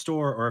online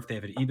store or if they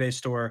have an eBay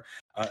store.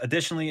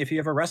 Additionally, if you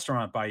have a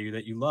restaurant by you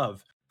that you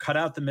love, cut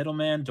out the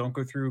middleman. Don't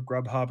go through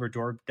Grubhub or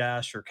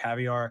DoorDash or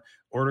Caviar.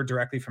 Order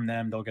directly from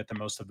them. They'll get the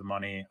most of the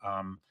money.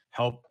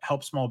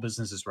 Help small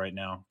businesses right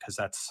now because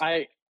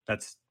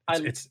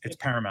it's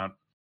paramount.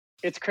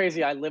 It's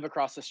crazy. I live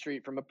across the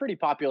street from a pretty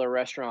popular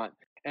restaurant,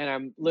 and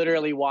I'm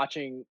literally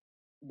watching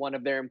one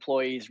of their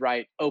employees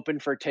write "open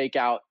for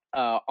takeout"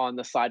 on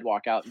the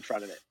sidewalk out in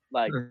front of it.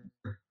 Like,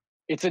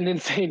 it's an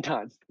insane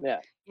time. Yeah.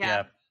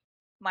 Yeah.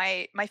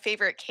 My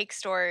favorite cake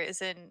store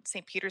is in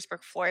St.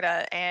 Petersburg,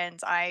 Florida, and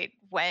I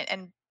went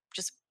and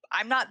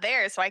I'm not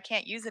there, so I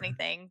can't use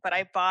anything. But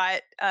I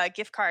bought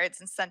gift cards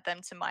and sent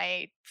them to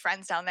my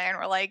friends down there, and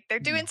we're like, they're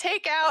doing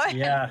takeout.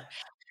 Yeah.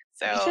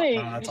 So Did you say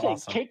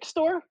awesome. cake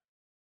store?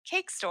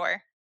 Cake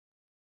store.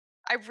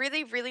 I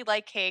really, really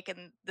like cake,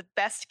 and the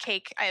best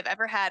cake I've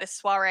ever had is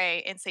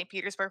Soiree in St.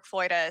 Petersburg,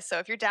 Florida. So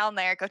if you're down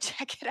there, go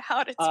check it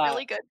out. It's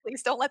really good.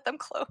 Please don't let them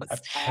close.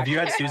 Have you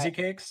had Susie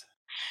cakes?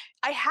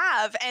 I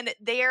have, and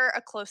they're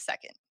a close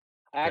second.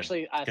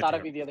 Actually, I thought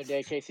of you the other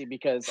day, Casey,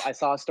 because I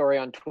saw a story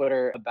on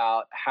Twitter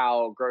about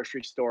how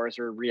grocery stores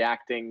are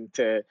reacting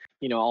to,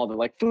 all the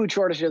like food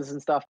shortages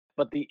and stuff.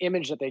 But the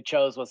image that they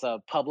chose was a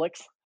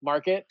Publix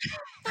market.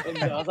 And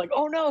I was like,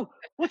 oh no,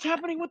 what's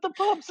happening with the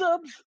pub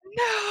subs?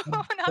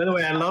 No. By the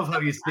way, I love how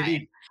you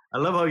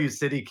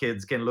city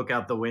kids can look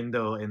out the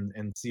window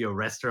and see a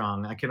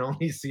restaurant. I can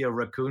only see a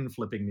raccoon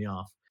flipping me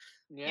off.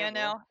 Yeah,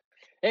 no.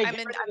 Hey, get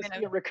ready to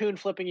see a raccoon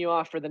flipping you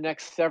off for the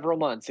next several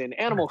months in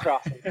Animal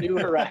Crossing: New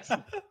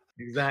Horizons.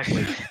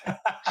 Exactly.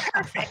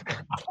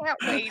 Can't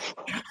wait.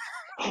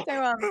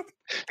 So,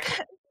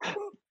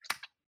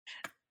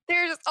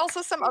 there's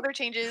also some other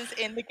changes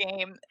in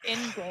games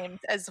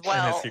as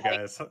well. I miss you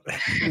guys.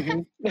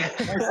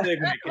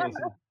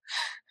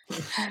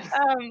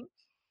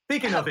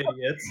 Speaking of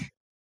idiots.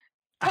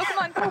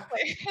 Pokemon Go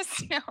players.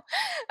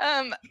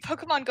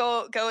 Pokemon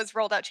Go has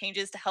rolled out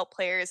changes to help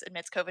players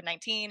amidst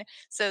COVID-19.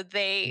 So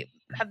they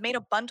have made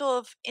a bundle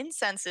of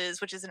incenses,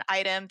 which is an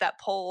item that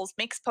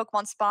makes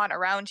Pokemon spawn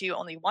around you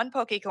only one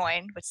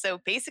Pokecoin, which so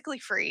basically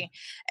free.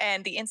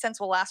 And the incense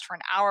will last for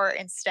an hour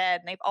instead.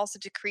 And they've also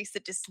decreased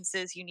the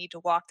distances you need to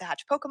walk to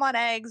hatch Pokemon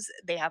eggs.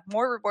 They have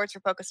more rewards for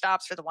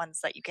Pokestops for the ones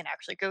that you can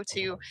actually go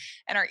to,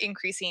 and are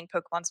increasing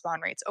Pokemon spawn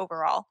rates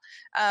overall.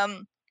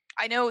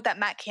 I know that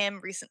Matt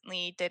Kim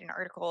recently did an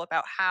article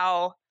about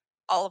how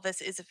all of this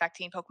is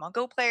affecting Pokemon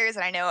Go players.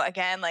 And I know,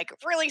 again, like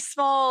really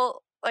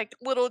small, like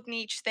little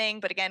niche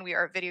thing, but again, we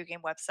are a video game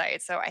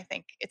website. So I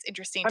think it's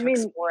interesting to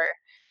explore.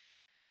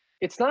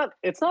 It's not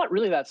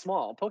really that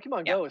small.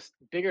 Pokemon Go is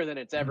bigger than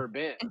it's ever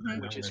been,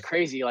 which is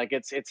crazy. Like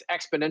it's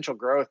exponential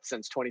growth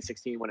since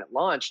 2016 when it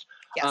launched.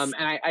 Yes.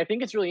 And I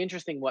think it's really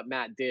interesting what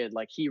Matt did.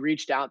 Like he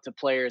reached out to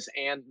players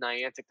and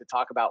Niantic to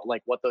talk about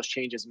like what those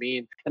changes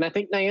mean. And I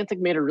think Niantic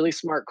made a really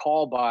smart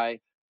call by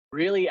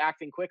really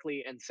acting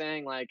quickly and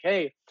saying like,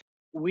 hey,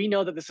 we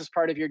know that this is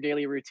part of your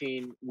daily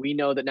routine. We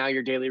know that now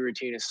your daily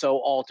routine is so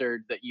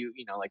altered that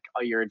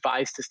you're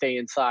advised to stay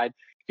inside.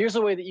 Here's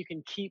a way that you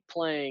can keep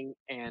playing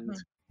and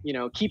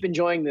keep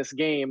enjoying this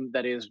game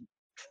that is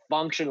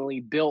functionally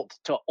built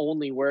to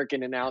only work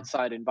in an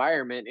outside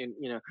environment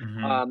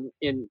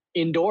in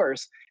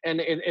indoors.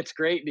 And it's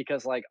great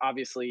because like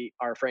obviously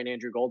our friend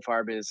Andrew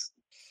Goldfarb is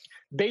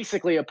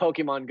basically a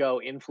Pokemon Go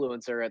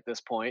influencer at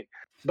this point,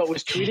 but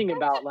was tweeting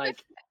about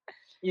like,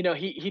 he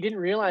didn't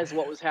realize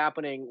what was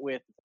happening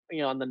with,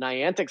 on the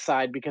Niantic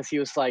side, because he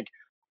was like,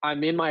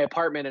 I'm in my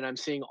apartment and I'm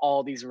seeing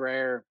all these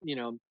rare,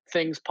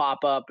 things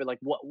pop up and like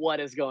what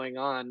is going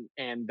on?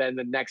 And then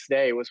the next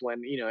day was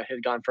when, it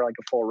had gone for like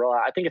a full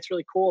rollout. I think it's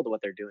really cool what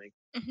they're doing.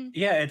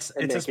 Yeah, it's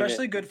And making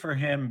especially good for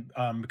him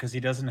because he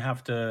doesn't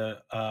have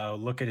to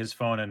look at his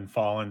phone and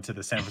fall into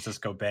the San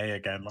Francisco Bay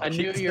again. I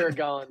knew you were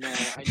going there.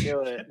 I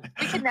knew it.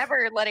 We could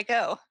never let it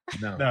go.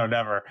 No,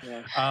 never.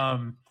 Yeah.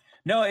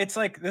 No, it's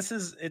like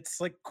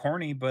it's like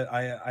corny, but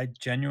I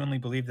genuinely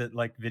believe that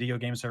like video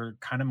games are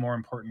kind of more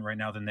important right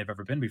now than they've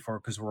ever been before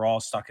because we're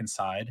all stuck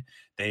inside.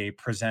 They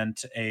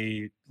present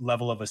a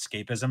level of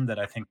escapism that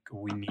I think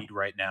we need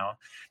right now.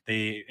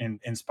 They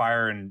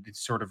inspire and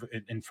sort of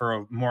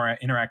infer more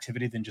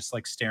interactivity than just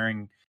like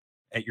staring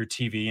at your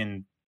TV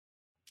and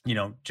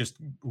just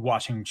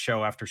watching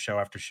show after show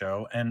after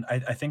show. And I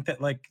think that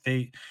like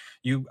a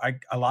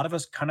lot of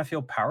us kind of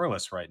feel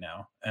powerless right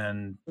now,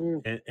 and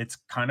it's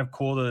kind of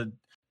cool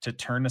to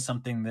turn to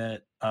something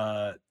that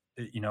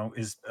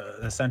is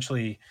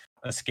essentially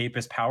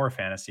escapist power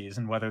fantasies,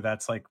 and whether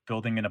that's like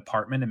building an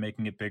apartment and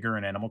making it bigger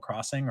in Animal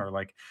Crossing, or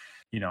like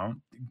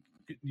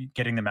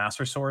getting the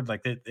Master Sword.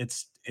 Like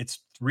it's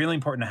really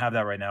important to have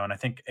that right now. And I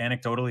think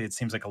anecdotally, it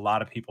seems like a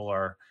lot of people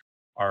are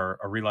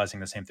realizing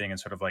the same thing and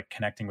sort of like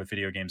connecting with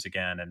video games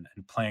again and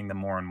playing them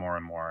more and more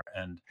and more.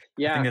 And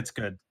I think that's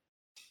good.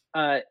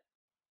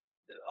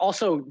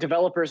 Also,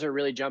 developers are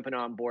really jumping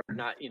on board.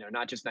 Not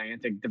just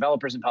Niantic.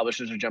 Developers and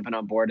publishers are jumping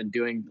on board and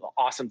doing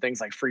awesome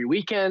things like free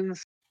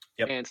weekends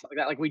and stuff like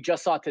that. Like we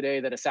just saw today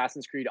that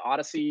Assassin's Creed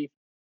Odyssey.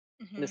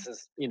 This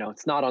is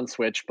it's not on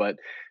Switch, but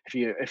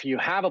if you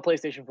have a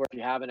PlayStation 4, if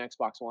you have an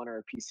Xbox One or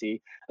a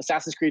PC,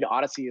 Assassin's Creed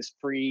Odyssey is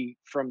free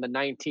from the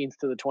 19th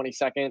to the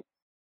 22nd.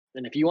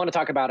 And if you want to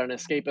talk about an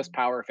escapist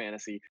power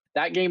fantasy,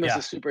 that game is a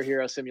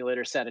superhero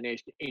simulator set in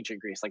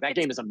ancient Greece. Like that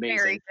game is amazing.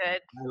 Very good.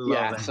 I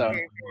love that so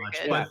very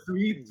good. But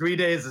three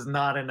days is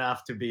not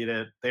enough to beat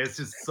it. There's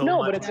just so much.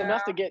 No, but it's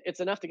enough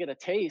to get a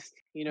taste.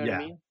 You know what I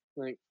mean?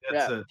 Like,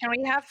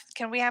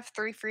 Can we have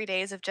 3 free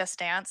days of Just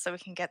Dance so we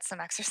can get some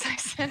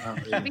exercise in?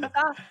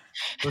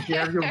 But you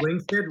have your Ring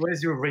Fit.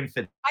 Where's your Ring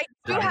Fit? I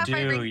do have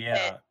my Ring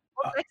Fit.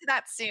 We'll get to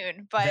that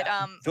soon, but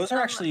those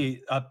are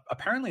actually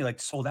apparently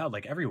like sold out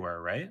like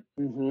everywhere, right?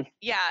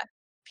 Yeah,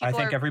 I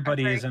think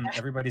everybody's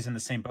in the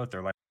same boat.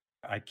 They're like,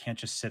 I can't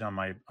just sit on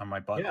my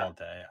butt all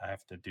day. I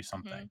have to do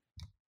something.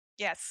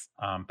 Yes.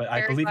 But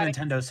I believe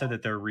Nintendo said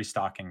that they're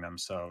restocking them,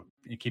 so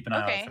you keep an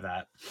eye out for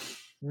that.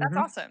 That's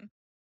awesome.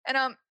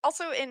 And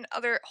also in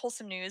other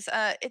wholesome news,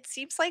 it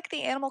seems like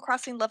the Animal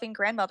Crossing loving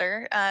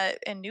grandmother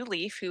in New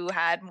Leaf, who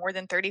had more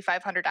than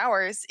 3,500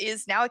 hours,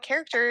 is now a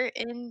character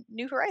in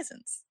New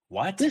Horizons.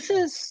 What? This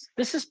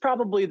is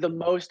probably the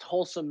most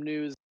wholesome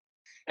news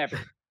ever.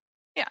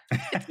 Yeah,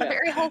 it's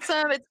very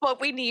wholesome. It's what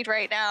we need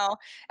right now.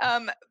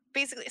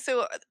 Basically,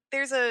 so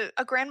there's a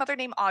grandmother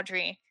named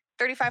Audrey,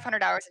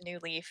 3,500 hours in New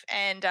Leaf,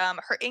 and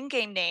her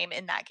in-game name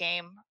in that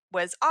game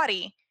was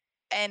Audie,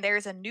 and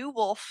there's a new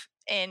wolf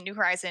in New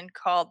Horizon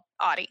called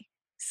Audie.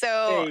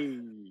 So,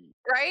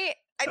 right?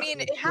 I mean,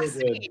 it has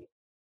to be.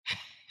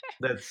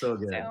 That's so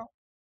good. So,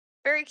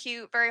 very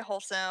cute, very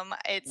wholesome.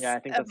 It's I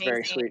think that's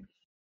very sweet.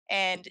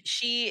 And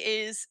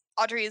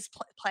Audrey is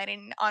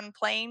planning on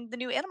playing the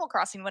new Animal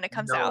Crossing when it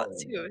comes out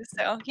too.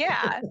 So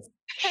yeah,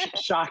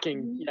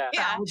 shocking.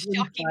 Yeah,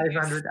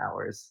 500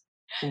 hours.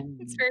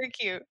 It's very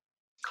cute.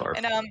 Carp.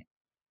 And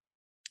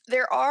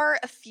there are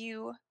a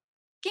few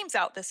games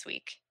out this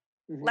week.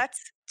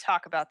 Let's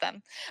talk about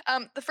them.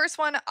 The first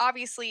one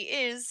obviously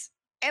is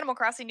Animal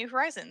Crossing New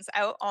Horizons,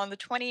 out on the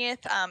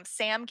 20th.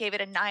 Sam gave it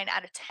a 9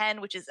 out of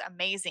 10, which is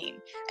amazing.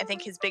 I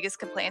think his biggest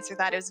complaints are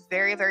that it was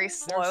very, very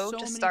slow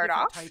to start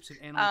off.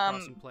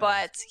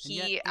 But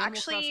he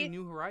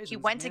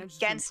went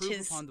against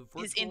his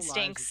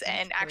instincts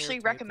and actually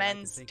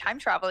recommends time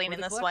traveling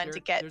in this one to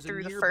get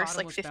through the first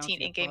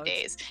 15 in-game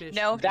days.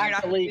 No, you're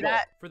not going to do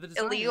that.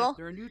 Illegal?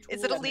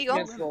 Is it illegal?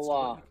 Against the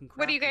law.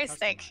 What do you guys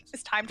think?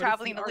 Is time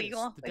traveling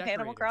illegal in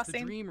Animal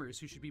Crossing?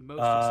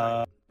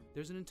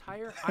 There's an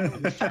entire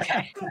island.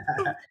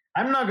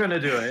 I'm not gonna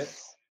do it.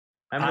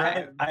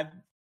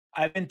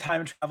 I've been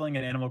time traveling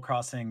in Animal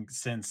Crossing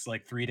since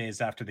 3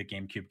 days after the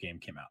GameCube game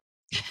came out.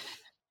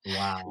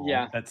 Wow.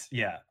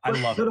 Yeah. I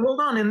love it. But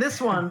hold on, in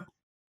this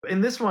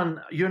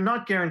one, you're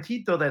not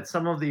guaranteed though that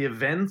some of the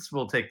events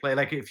will take place.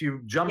 Like if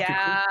you jump to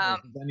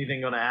Christmas, is anything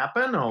gonna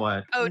happen or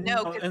what? Oh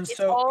no, because it's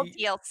all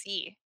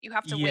DLC. You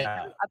have to wait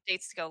for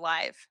updates to go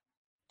live.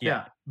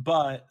 Yeah,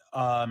 but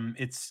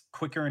it's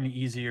quicker and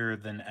easier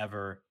than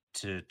ever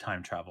to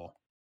time travel.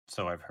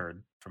 So I've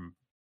heard from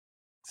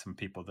some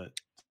people the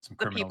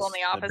criminals. People in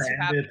the office who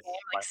have the name,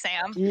 like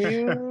Sam.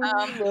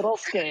 You little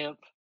scamp.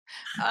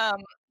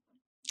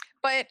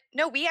 But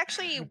no, we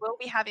actually will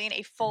be having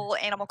a full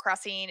Animal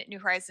Crossing New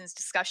Horizons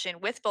discussion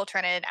with Bill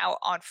Trennan out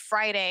on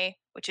Friday,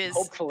 which is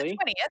hopefully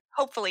the 20th.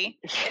 Hopefully,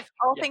 if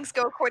all things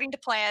go according to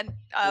plan,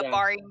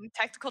 barring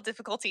technical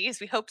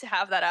difficulties, we hope to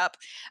have that up.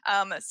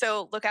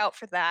 So look out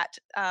for that,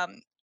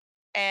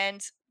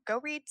 and go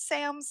read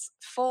Sam's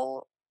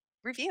full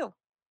review.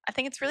 I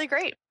think it's really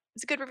great.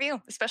 it's a good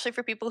review, especially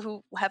for people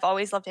who have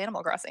always loved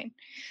Animal Crossing.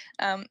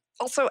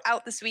 Also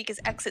out this week is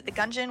Exit the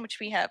Gungeon, which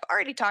we have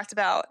already talked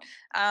about,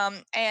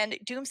 and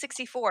Doom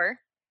 64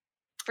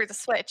 for the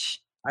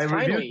Switch. I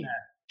reviewed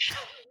that.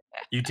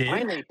 You did?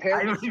 Finally,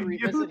 Pear gets to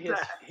revisit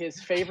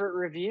his favorite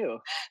review.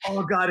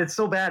 Oh God, it's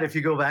so bad if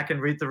you go back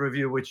and read the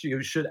review, which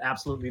you should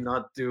absolutely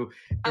not do.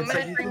 I'm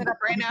going to bring it up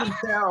right now. You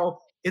can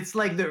tell it's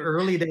like the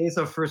early days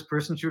of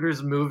first-person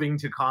shooters moving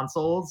to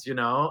consoles, you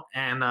know?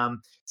 And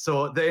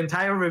so the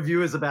entire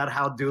review is about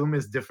how Doom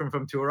is different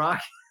from Turok.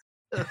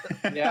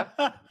 Yeah.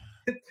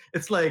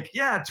 It's like,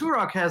 yeah,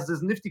 Turok has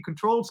this nifty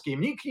control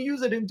scheme. You can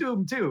use it in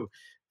Doom too.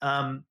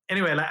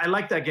 Anyway, I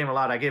like that game a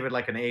lot. I gave it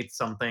like an 8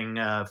 something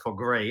for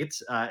great.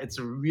 It's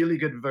a really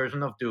good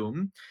version of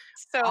Doom.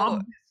 So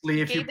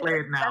obviously, if you play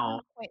it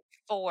now,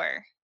 7.4.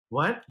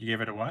 What? You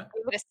gave it a what?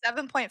 I gave it a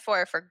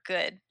 7.4 for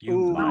good.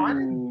 No, I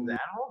didn't do that.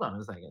 Hold on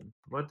a second.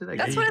 What did I?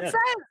 That's what it says.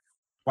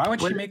 Why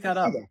would she make that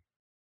up?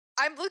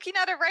 I'm looking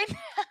at it right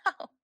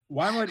now.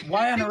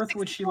 Why on earth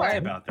would she lie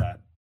about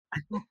that?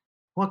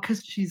 Well,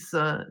 because she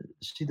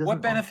doesn't.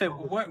 What benefit?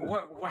 What?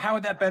 How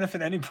would that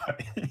benefit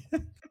anybody?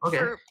 Okay,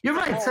 you're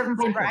right.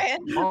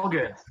 7.4. All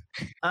good.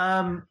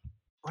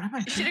 What am I?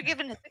 You should have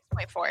given it a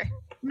 6.4.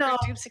 No.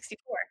 Doom 64.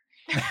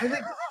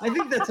 I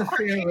think that's a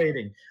fair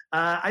rating.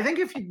 I think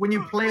when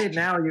you play it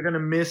now, you're gonna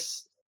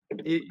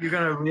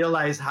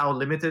realize how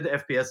limited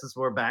FPSs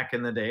were back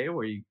in the day,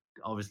 where you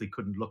obviously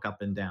couldn't look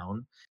up and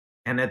down.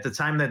 And at the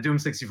time that Doom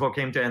 64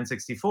 came to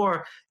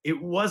N64,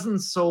 it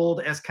wasn't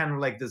sold as kind of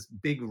like this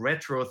big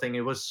retro thing.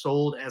 It was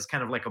sold as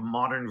kind of like a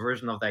modern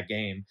version of that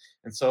game.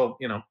 And so,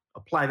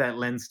 apply that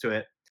lens to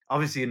it.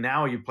 Obviously,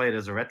 now you play it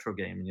as a retro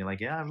game, and you're like,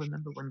 yeah, I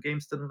remember when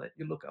games didn't let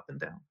you look up and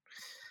down.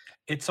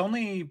 It's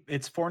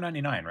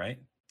 $4.99, right?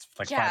 It's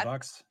like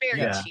 $5.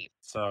 Very cheap.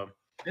 So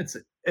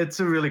it's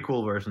a really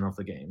cool version of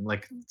the game.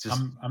 Like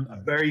just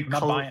very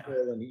colorful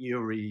and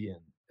eerie,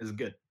 and it's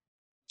good.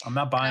 I'm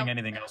not buying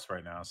anything else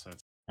right now, so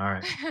it's all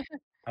right.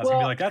 I was gonna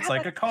be like, that's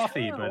like a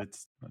coffee, but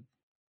it's.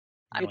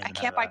 I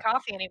can't buy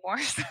coffee anymore.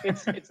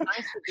 It's nice that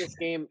this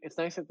game. It's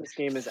nice that this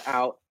game is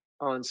out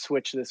on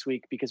Switch this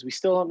week, because we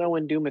still don't know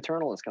when Doom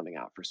Eternal is coming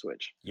out for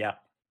Switch. Yeah.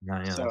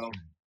 So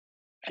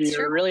if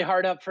you're really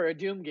hard up for a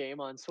Doom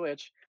game on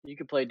Switch, you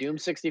could play Doom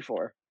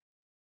 64.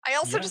 I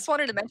also just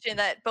wanted to mention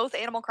that both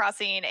Animal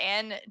Crossing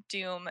and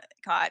Doom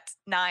got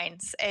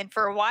 9s, and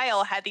for a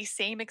while had these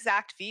same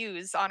exact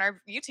views on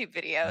our YouTube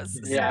videos.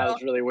 Yeah, it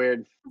was really weird.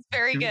 It's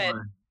very good.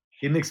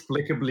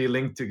 Inexplicably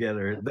linked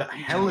together. The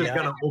hell is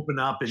going to open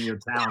up in your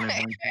town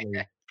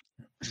eventually.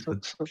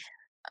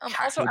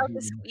 Also out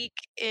this week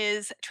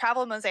is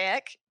Travel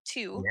Mosaic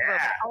 2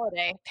 Robot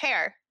Holiday.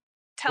 Pear,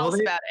 tell us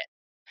about it.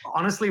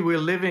 Honestly, we're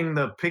living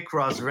the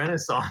Picross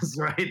renaissance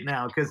right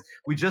now, because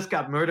we just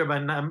got Murder by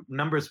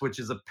Numbers, which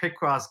is a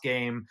Picross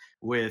game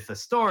with a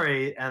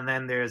story, and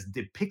then there's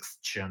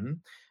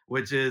Depiction,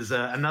 which is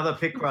another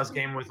Picross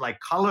game with like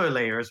color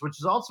layers, which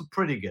is also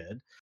pretty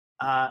good.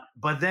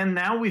 But then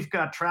now we've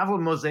got Travel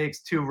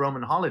Mosaics 2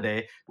 Roman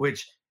Holiday,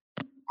 which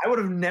I would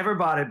have never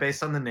bought it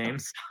based on the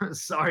names.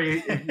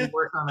 Sorry if you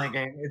work on that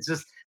game. It's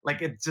just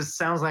like, it just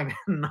sounds like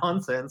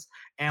nonsense.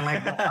 And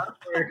like the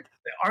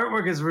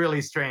artwork is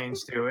really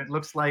strange too. It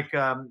looks like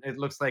a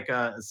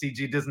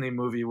CG Disney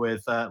movie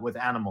with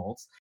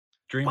animals.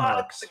 DreamWorks.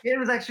 But the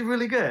game is actually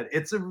really good.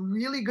 It's a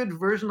really good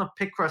version of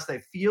Picross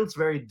that feels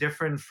very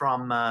different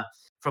from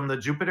the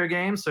Jupiter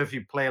games. So if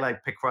you play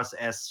like Picross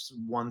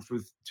S1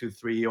 through 2,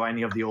 3, or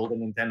any of the older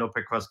Nintendo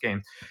Picross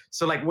games,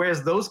 so like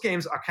whereas those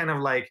games are kind of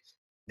like,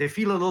 they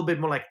feel a little bit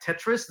more like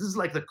Tetris. This is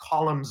like the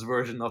columns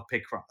version of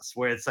Picross,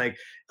 where it's like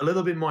a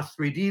little bit more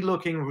 3D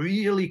looking,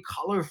 really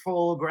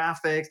colorful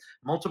graphics,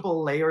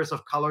 multiple layers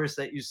of colors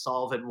that you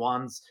solve at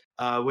once,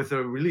 with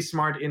a really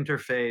smart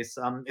interface.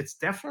 It's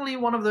definitely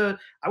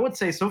I would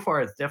say so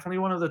far, it's definitely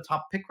one of the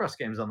top Picross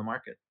games on the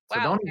market. So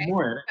don't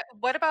ignore it.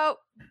 What about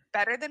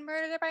better than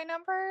Murder by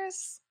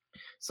Numbers?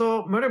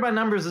 So Murder by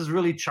Numbers is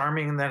really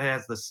charming in that it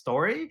has the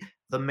story.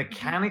 The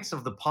mechanics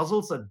of the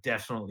puzzles are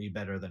definitely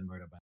better than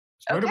Murder by Numbers.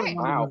 Murder by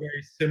Numbers is a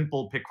very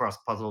simple Picross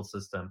puzzle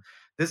system.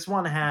 This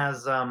one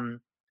has,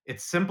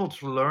 it's simple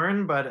to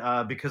learn,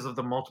 but because of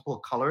the multiple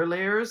color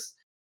layers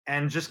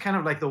and just kind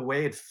of like the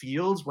way it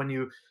feels when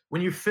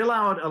you fill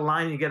out a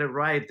line, you get it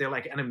right. They're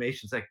like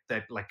animations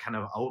that like kind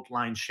of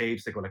outline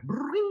shapes. They go like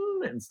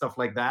and stuff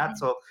like that.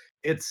 So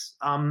it's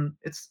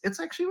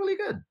actually really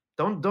good.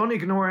 Don't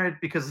ignore it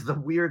because of the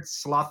weird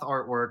sloth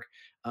artwork.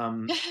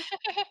 And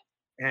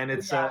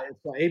it's $8.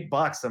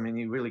 I mean,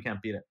 you really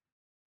can't beat it.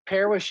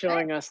 Pear was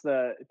showing us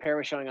the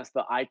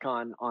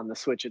icon on the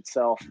Switch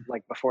itself,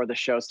 like before the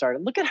show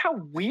started. Look at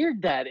how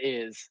weird that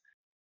is.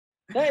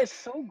 That is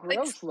so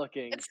gross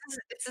looking.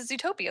 It's a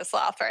Zootopia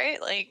sloth,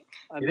 right? Like,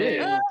 I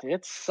mean,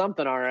 it's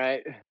something, all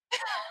right.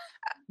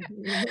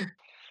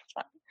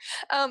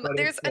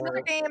 There's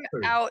another game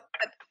out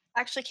that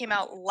actually came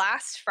out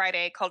last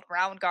Friday called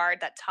Round Guard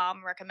that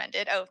Tom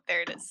recommended. Oh,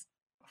 there it is.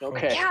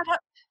 Okay.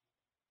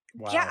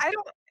 Yeah.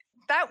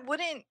 That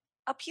wouldn't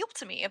appeal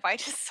to me if I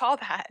just saw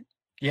that.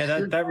 Yeah,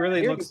 that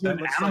really looks. That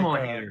looks animal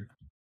like, here.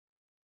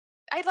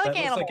 I like That looks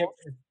animals. like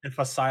if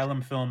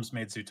Asylum Films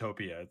made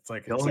Zootopia. It's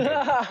like Don't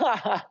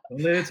let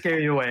it scare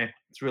you away.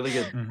 It's really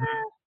good.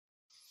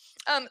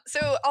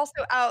 So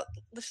also out,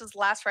 this was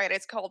last Friday.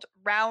 It's called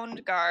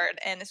Round Guard,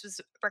 and this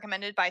was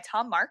recommended by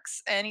Tom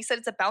Marks. And he said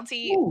it's a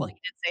bouncy. Well, he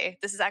did say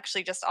this is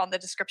actually just on the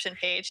description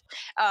page.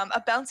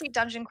 A bouncy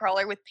dungeon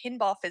crawler with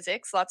pinball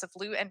physics, lots of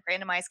loot, and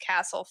randomized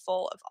castle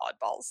full of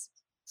oddballs.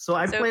 So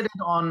I played it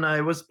on.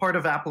 It was part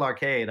of Apple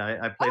Arcade.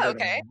 I played it on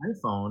my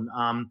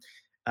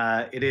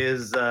iPhone. It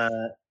is.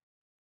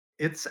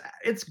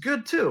 It's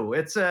good too.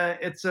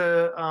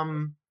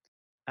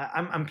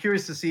 I'm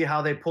curious to see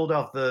how they pulled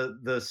off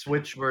the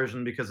Switch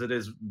version because it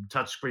is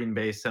touchscreen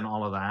based and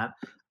all of that.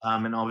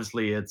 And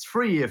obviously it's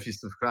free if you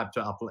subscribe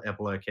to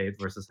Apple Arcade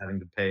versus having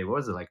to pay. What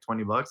was it, like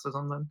 $20 or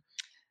something?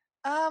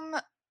 Yeah,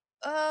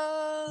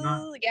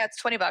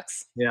 it's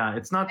 $20. Yeah,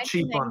 it's not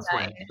cheap on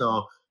Switch.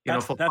 So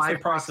that's for that's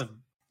 $5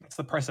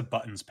 the price of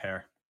buttons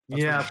pair.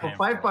 That's for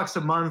 $5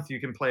 a month you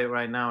can play it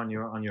right now on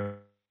your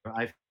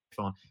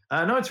iPhone.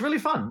 No, it's really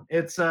fun.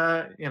 It's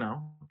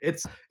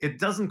it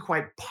doesn't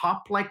quite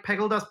pop like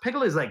Peggle does.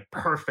 Peggle is like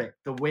perfect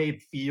the way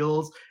it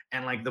feels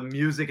and like the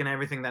music and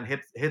everything that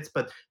hits.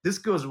 But this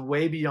goes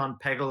way beyond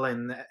Peggle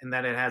in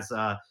that it has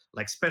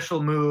like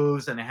special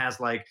moves and it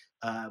has like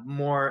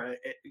more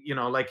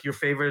like your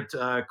favorite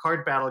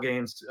card battle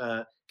games.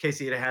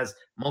 Casey, it has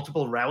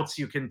multiple routes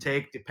you can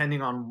take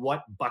depending on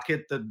what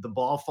bucket the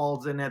ball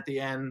falls in at the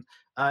end.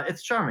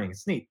 It's charming.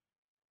 It's neat.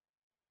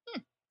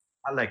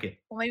 I like it.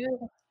 Well, maybe.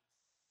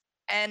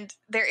 And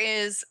there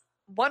is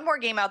one more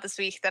game out this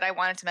week that I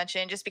wanted to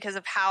mention just because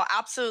of how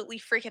absolutely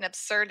freaking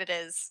absurd it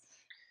is.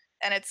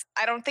 And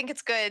I don't think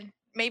it's good.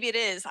 Maybe it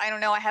is. I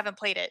don't know. I haven't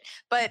played it.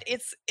 But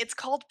it's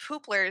called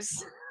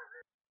Pooplers.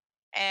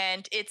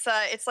 And it's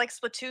like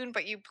Splatoon,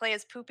 but you play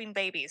as pooping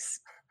babies.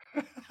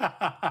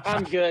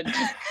 I'm good.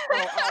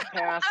 I'll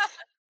pass.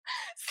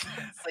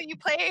 So you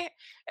play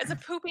as a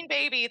pooping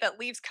baby that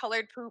leaves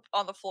colored poop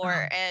on the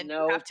floor, and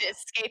you have to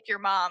escape your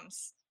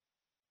moms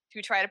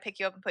who try to pick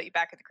you up and put you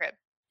back in the crib.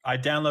 I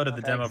downloaded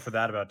the demo for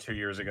that about 2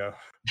 years ago.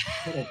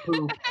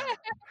 Well,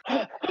 you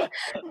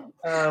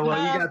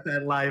got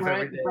that live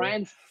every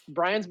day.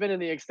 Brian's been in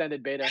the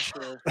extended beta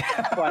for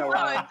quite a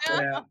while.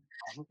 Yeah.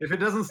 If it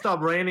doesn't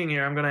stop raining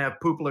here, I'm gonna have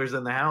pooplers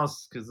in the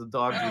house because the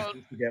dogs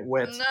used to get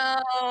wet.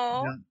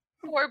 No,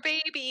 poor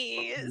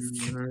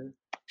babies. Mm-hmm.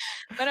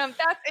 But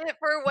that's it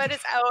for what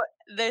is out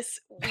this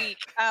week.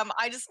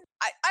 I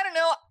don't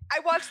know. I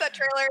watched that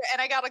trailer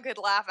and I got a good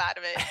laugh out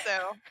of it.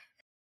 So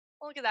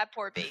look at that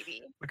poor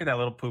baby. Look at that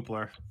little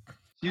poopler.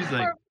 She's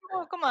like,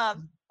 come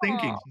on,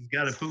 thinking she's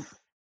got to poop.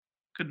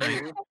 Good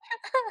night.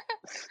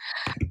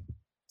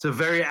 It's a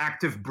very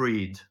active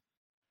breed.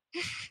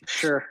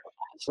 Sure,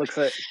 looks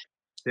it.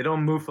 They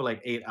don't move for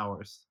like 8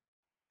 hours.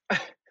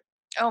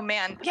 Oh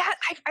man, yeah,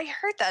 I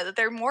heard that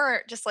they're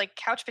more just like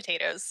couch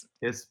potatoes.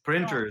 It's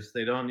sprinters.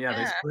 They don't. Yeah,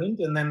 they sprint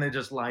and then they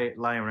just lie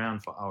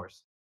around for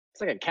hours. It's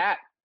like a cat.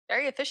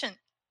 Very efficient.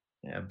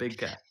 Yeah, big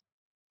cat.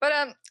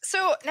 But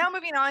so now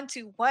moving on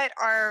to what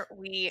are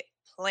we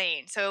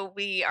playing? So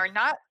we are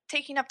not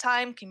taking up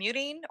time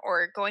commuting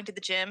or going to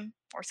the gym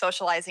or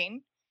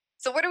socializing.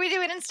 So what are we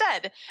doing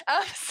instead?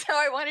 So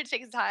I wanted to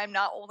take some time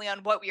not only on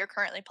what we are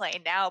currently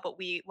playing now, but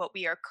what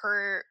we are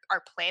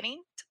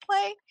planning to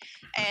play,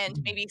 and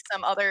maybe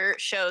some other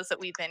shows that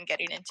we've been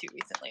getting into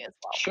recently as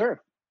well.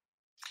 Sure.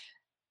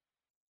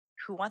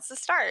 Who wants to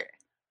start?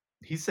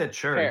 He said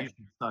sure. Fair. You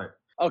should start.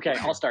 Okay,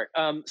 I'll start.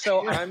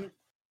 So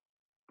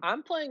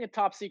I'm playing a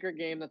top secret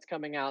game that's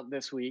coming out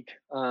this week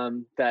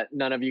that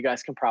none of you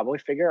guys can probably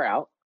figure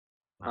out.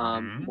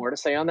 More to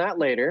say on that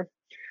later.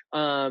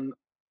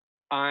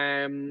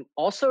 I'm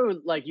also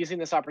like using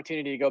this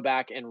opportunity to go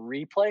back and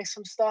replay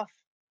some stuff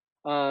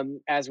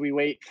as we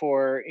wait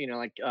for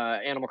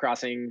Animal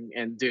Crossing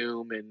and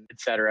Doom and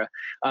etc.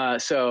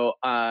 So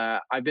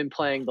I've been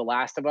playing The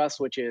Last of Us,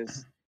 which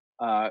is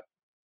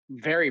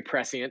very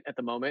prescient at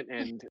the moment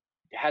and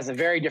has a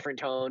very different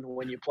tone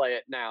when you play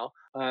it now.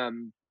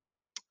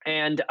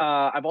 And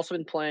I've also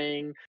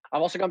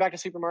gone back to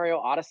Super Mario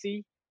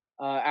Odyssey.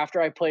 After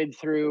I played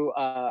through,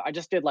 I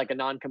just did like a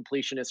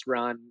non-completionist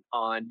run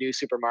on New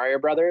Super Mario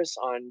Brothers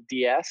on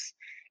DS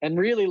and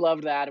really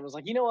loved that and was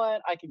like, you know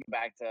what, I can go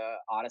back to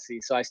Odyssey.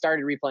 So I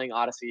started replaying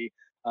Odyssey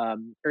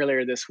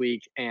earlier this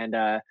week, and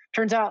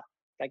turns out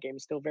that game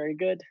is still very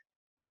good.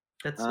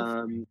 That's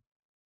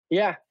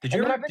yeah. Did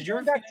you ever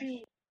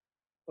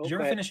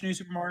finish New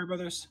Super Mario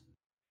Brothers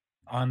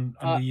on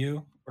Wii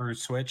U or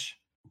Switch?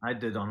 I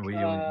did on Wii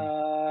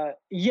U.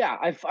 Yeah,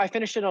 I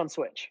finished it on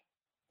Switch.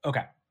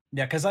 Okay.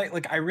 Yeah, because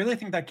I really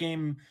think that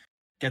game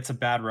gets a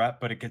bad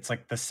rep, but it gets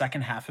like the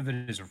second half of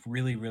it is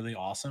really, really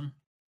awesome.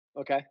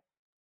 Okay.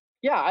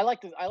 Yeah, I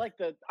like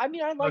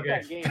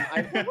that game.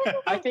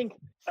 I think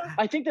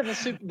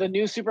that the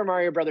new Super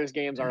Mario Brothers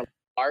games are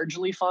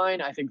largely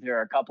fine. I think there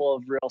are a couple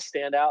of real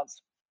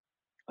standouts.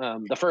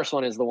 The first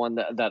one is the one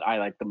that I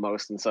like the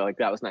most, and so like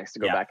that was nice to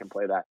go back and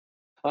play that.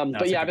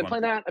 But yeah, I've been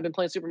playing that. I've been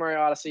playing Super Mario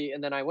Odyssey,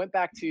 and then I went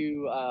back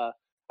to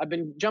I've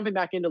been jumping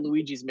back into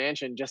Luigi's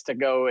Mansion just to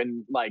go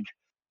and like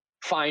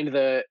find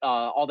the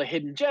all the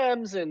hidden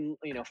gems and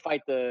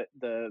fight the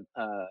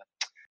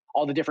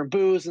all the different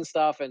boos and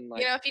stuff. And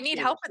like, if you need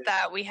help with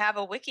that, we have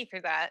a wiki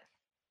for that.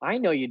 I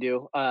know you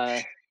do.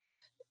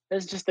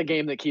 It's just the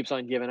game that keeps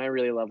on giving. I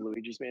really love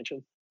Luigi's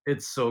Mansion.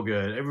 It's so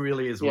good. It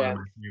really is one of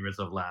my favorites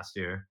of last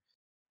year.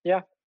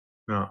 Yeah.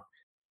 No.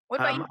 What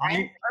about you,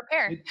 Brian? Or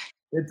Pear?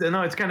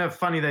 It's kind of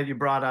funny that you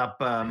brought up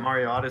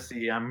Mario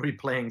Odyssey. I'm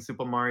replaying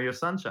Super Mario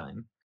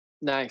Sunshine.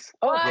 Nice.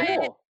 Oh,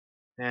 cool.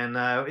 And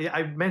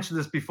I mentioned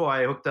this before.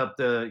 I hooked up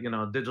the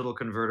digital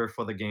converter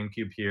for the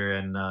GameCube here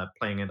and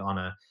playing it on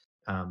a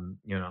on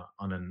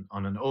an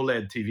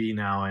OLED TV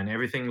now, and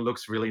everything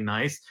looks really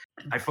nice.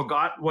 I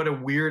forgot what a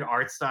weird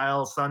art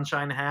style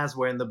Sunshine has,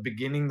 where in the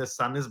beginning the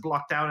sun is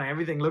blocked out and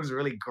everything looks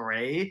really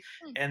gray,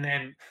 and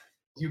then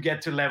you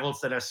get to levels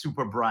that are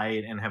super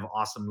bright and have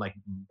awesome like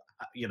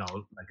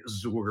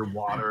azure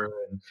water,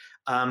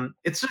 and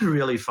it's a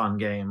really fun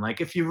game.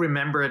 Like if you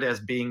remember it as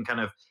being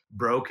kind of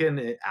broken,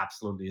 it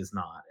absolutely is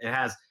not. It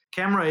has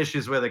camera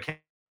issues where the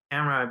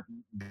camera,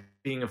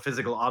 being a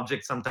physical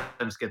object,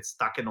 sometimes gets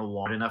stuck in a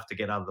wall enough to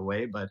get out of the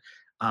way, but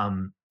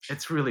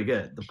it's really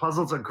good. The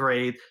puzzles are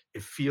great.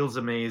 It feels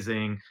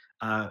amazing.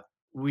 My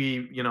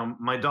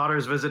daughter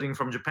is visiting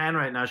from Japan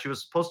right now. She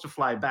was supposed to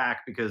fly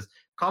back because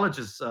college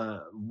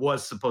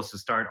was supposed to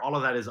start. All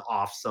of that is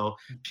off, so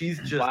she's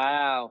just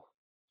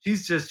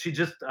she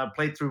just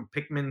played through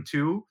Pikmin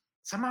 2.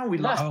 Somehow we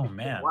lost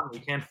Pikmin 1. We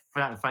can't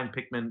find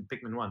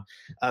Pikmin 1.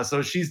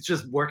 So she's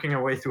just working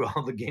her way through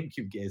all the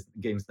GameCube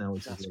games now,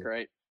 which is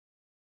great.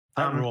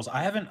 That rules.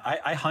 I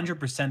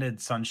 100%ed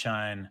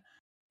Sunshine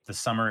the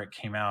summer it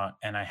came out,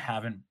 and I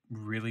haven't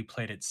really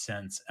played it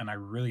since, and I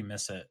really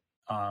miss it.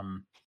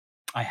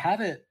 I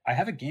have a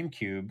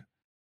GameCube,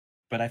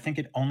 but I think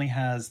it only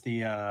has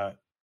the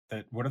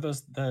what are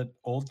those, the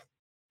old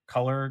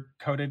color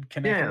coded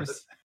connectors? Yeah,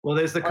 well,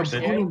 there's the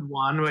component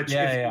one, which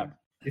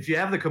if you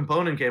have the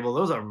component cable,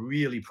 those are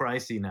really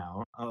pricey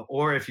now.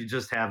 Or if you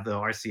just have the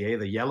RCA,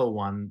 the yellow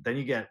one, then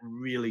you get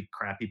really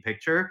crappy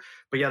picture.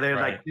 But yeah, they're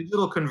like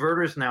digital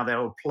converters now that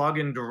will plug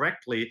in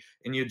directly,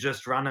 and you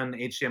just run an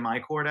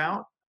HDMI cord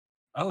out.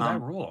 Oh,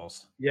 that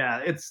rules.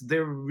 Yeah,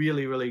 they're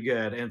really, really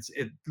good, and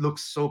it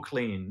looks so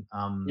clean.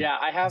 Yeah,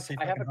 I have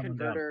a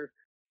converter.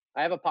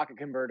 I have a pocket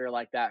converter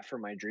like that for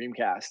my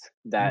Dreamcast.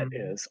 That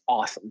is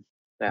awesome.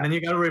 Yeah. And then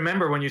you got to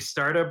remember, when you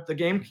start up the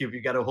GameCube,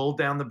 you got to hold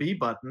down the B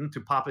button to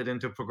pop it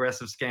into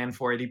progressive scan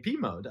 480p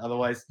mode.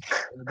 Otherwise,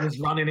 just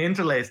run in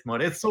interlaced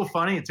mode. It's so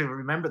funny to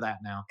remember that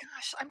now.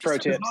 Gosh, I'm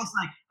just. I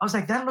was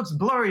like, that looks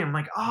blurry. I'm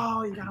like,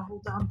 oh, you got to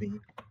hold down B.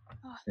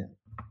 Oh. Yeah.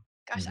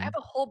 Gosh, I have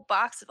a whole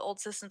box of old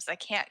systems I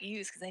can't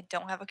use because I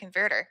don't have a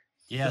converter.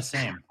 Yeah,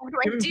 same. What do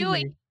I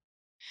do?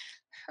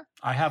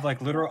 I have like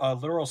a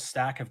literal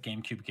stack of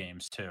GameCube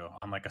games too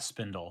on like a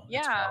spindle.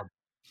 Yeah.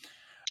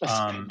 A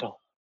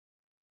spindle.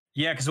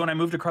 Yeah, because when I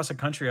moved across the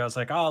country, I was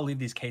like, I'll leave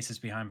these cases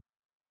behind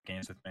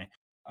games with me.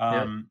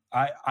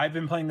 I've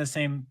been playing the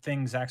same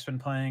thing Zach's been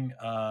playing.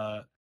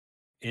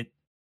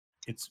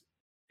 It's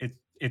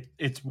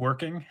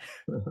working.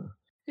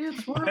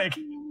 It's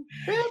working.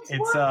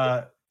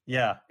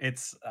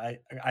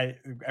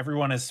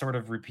 Everyone is sort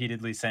of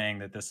repeatedly saying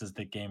that this is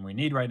the game we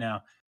need right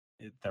now.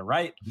 They're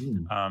right.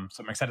 So I'm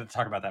excited to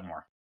talk about that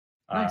more.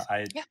 Nice.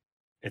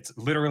 It's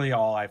literally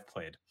all I've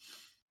played.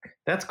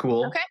 That's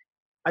cool. Okay.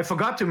 I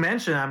forgot to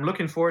mention, I'm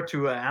looking forward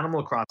to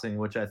Animal Crossing,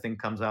 which I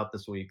think comes out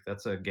this week.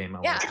 That's a game I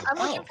want to play. I'm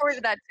looking forward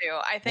to that too.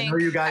 I think. I know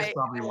you guys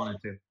probably wanted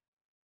to.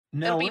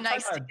 No, it'll be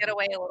nice to get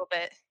away a little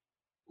bit.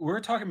 We're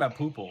talking about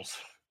pooples.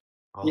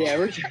 Oh, yeah,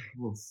 we're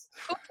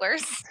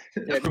pooplers.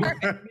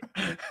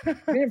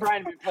 Me and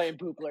Brian have been playing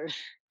pooplers.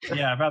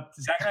 Yeah,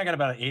 Zach and I got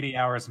about 80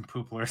 hours in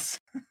pooplers.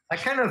 I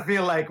kind of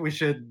feel like we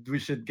should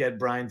get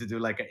Brian to do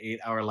like an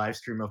 8-hour live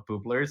stream of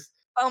pooplers.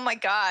 Oh my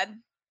God,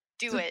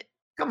 do it!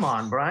 Come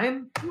on,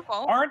 Brian.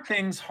 Aren't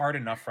things hard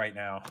enough right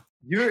now?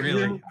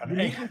 You're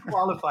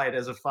qualified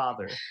as a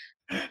father.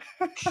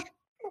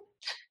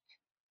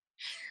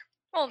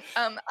 Well,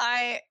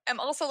 I am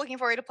also looking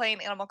forward to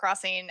playing Animal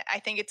Crossing. I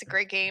think it's a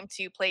great game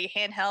to play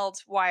handheld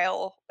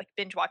while like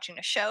binge watching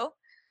a show.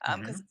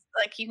 Because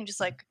like you can just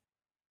like,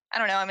 I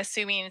don't know, I'm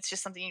assuming it's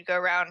just something you go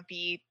around,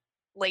 be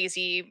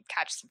lazy,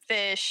 catch some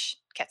fish,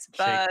 catch some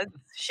bugs,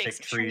 shake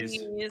some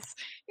trees,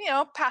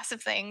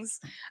 passive things.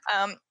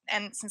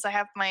 And since I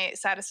have my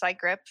satisfied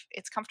grip,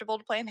 it's comfortable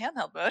to play in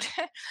handheld mode.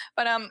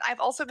 But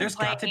I've also been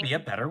playing. There's got to be a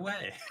better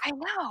way. I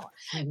know.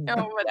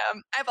 No, but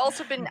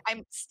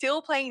I'm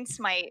still playing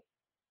SMITE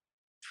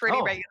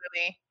pretty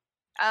regularly.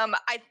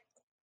 I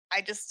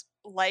just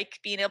like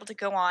being able to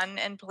go on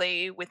and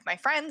play with my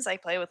friends. I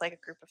play with like a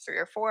group of 3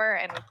 or 4,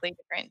 and we play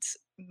different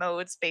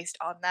modes based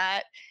on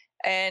that.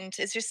 And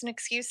it's just an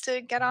excuse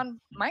to get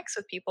on mics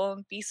with people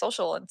and be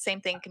social. And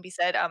same thing can be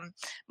said.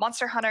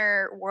 Monster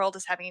Hunter World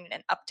is having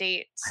an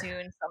update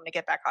soon, so I'm gonna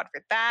get back on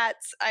for that.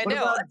 I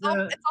know it's all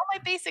my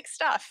basic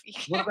stuff.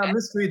 What about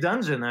Mystery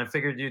Dungeon? I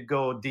figured you'd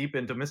go deep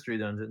into Mystery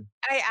Dungeon.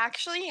 I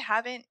actually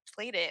haven't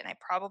played it, and I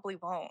probably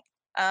won't.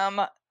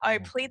 I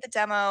played the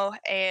demo,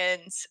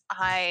 and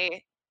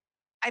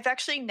I've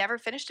actually never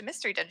finished a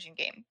Mystery Dungeon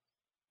game.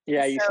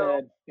 Yeah, you So-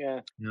 said. Yeah.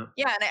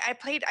 Yeah, and I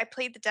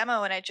played the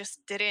demo and it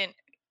just didn't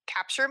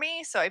capture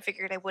me, so I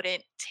figured I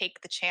wouldn't take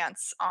the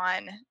chance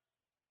on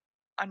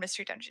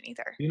Mystery Dungeon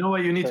either. You know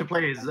what you need So- to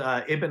play is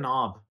Ibn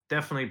Ob.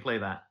 Definitely play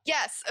that.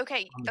 Yes,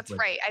 okay, On the that's Switch.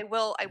 right. I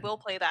will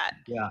play that.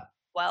 Yeah.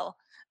 Well,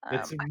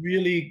 It's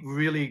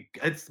really,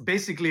 it's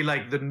basically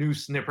like the new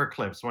Snipper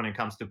clips when it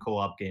comes to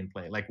co-op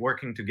gameplay, like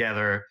working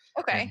together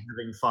okay. and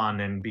having fun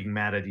and being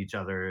mad at each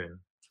other. And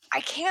I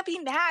can't be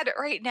mad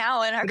right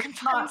now in our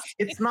confined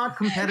it's not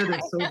competitive,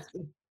 so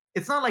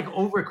it's not like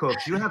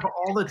Overcooked. You have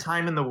all the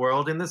time in the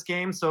world in this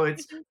game, so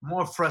it's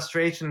more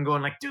frustration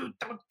going like, dude,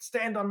 don't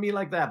stand on me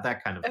like that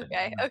kind of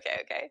thing.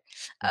 Okay.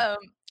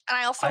 And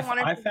I also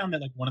wanted I found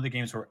that like one of the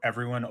games where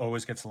everyone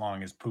always gets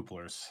along is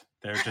Pooplers.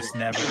 They're just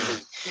never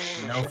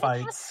no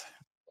fights.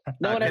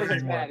 No one ever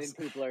gets Everything mad in works.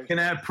 Pooplers. Can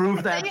I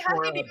prove that you have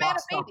for to be a mad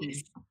box at copy?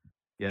 babies.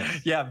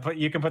 Yes. Yeah, but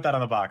you can put that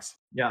on the box.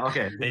 Yeah,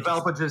 okay. The They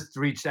developer just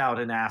reached out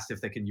and asked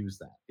if they can use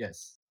that.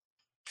 Yes.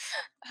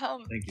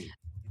 Um, Thank you.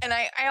 And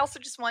I also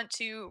just want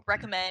to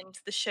recommend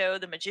the show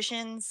The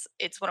Magicians.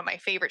 It's one of my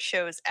favorite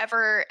shows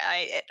ever.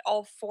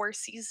 All 4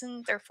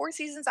 seasons. There are 4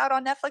 seasons out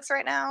on Netflix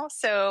right now.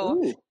 So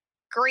Ooh.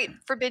 great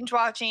for binge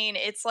watching.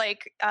 It's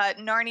like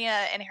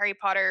Narnia and Harry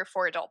Potter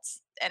for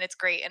adults. And it's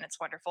great and it's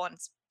wonderful. And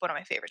it's one of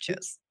my favorite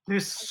shows.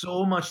 There's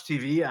so much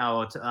TV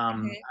out.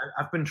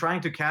 I've been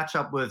trying to catch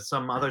up with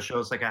some other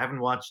shows. Like I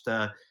haven't watched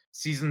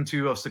season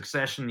 2 of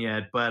Succession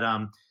yet, but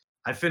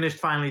I finished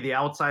finally The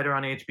Outsider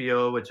on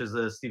HBO, which is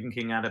a Stephen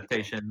King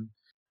adaptation.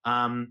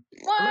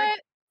 What?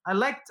 I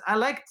liked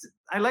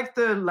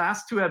the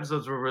last 2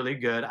 episodes were really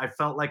good. I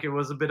felt like it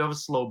was a bit of a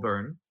slow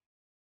burn.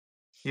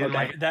 You Okay.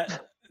 like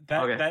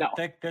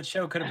That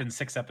show could have been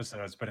 6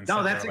 episodes, but instead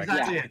no, that's they're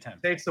exactly like it. 10.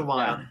 Takes a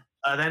while.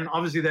 Then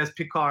obviously there's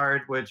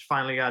Picard, which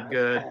finally got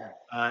good,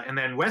 and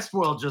then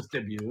Westworld just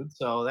debuted,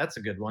 so that's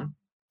a good one.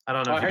 I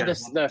don't know. Oh, if I you heard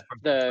guys this.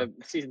 watched The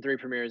season 3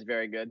 premiere is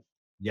very good.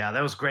 Yeah,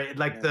 that was great.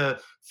 Like the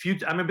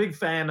future, I'm a big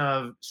fan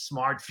of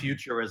smart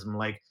futurism,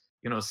 like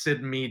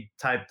Sid Mead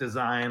type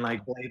design,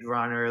 like Blade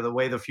Runner, the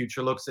way the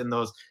future looks in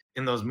those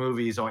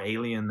movies, or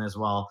Alien as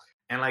well.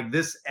 And like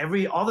this,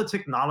 all the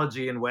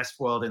technology in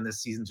Westworld in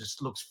this season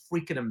just looks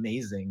freaking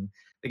amazing.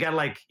 They got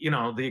like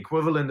the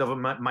equivalent of a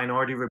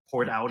Minority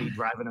Report Audi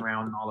driving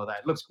around and all of that.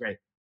 It looks great.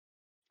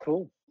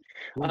 Cool.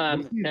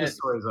 The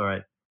story's all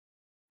right.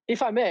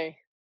 If I may,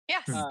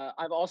 Yes.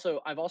 I've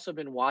also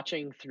been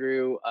watching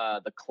through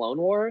the Clone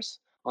Wars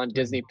on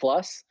Disney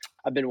Plus.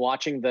 I've been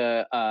watching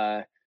the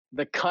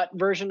cut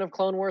version of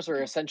Clone Wars,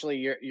 where essentially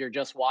you're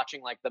just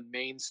watching like the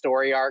main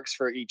story arcs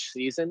for each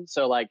season.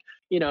 So like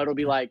it'll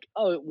be like,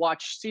 oh,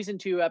 watch season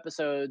 2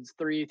 episodes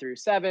 3 through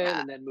 7,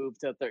 and then move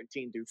to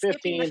 13 through 15.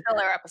 Skipping the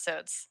filler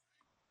episodes.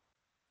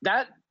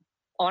 That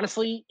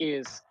honestly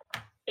is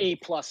A+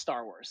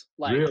 Star Wars.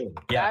 Like Really?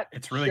 Yeah, that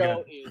it's really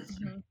show good. is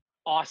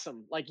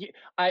awesome. Like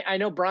I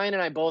know Brian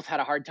and I both had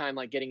a hard time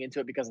like getting into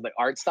it because of the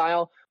art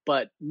style,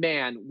 but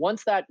man,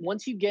 once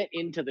you get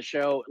into the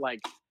show,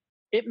 like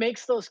it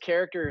makes those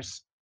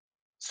characters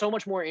so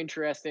much more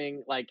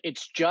interesting. Like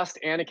it's just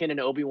Anakin and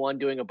Obi-Wan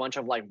doing a bunch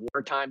of like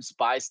wartime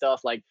spy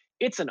stuff. Like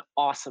it's an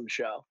awesome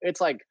show.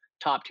 It's like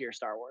top tier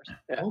Star Wars.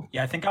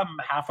 Yeah, I think I'm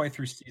halfway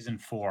through season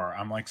 4.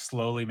 I'm like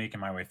slowly making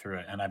my way through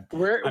it, and then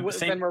we're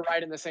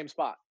right in the same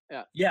spot.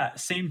 Yeah,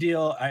 same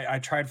deal. I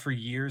tried for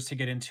years to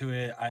get into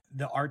it.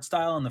 The art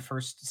style in the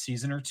first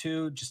season or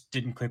 2 just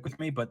didn't click with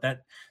me, but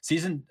that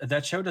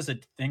show does a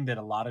thing that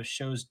a lot of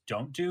shows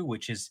don't do,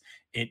 which is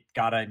it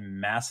got a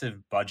massive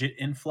budget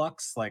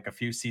influx like a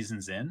few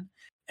seasons in.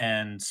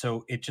 And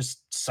so it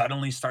just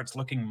suddenly starts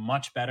looking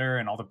much better,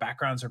 and all the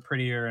backgrounds are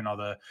prettier, and all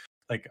the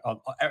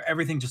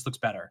everything just looks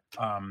better.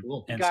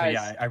 Cool. And Guys,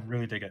 so yeah, I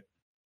really dig it.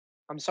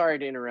 I'm sorry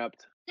to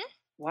interrupt.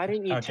 Why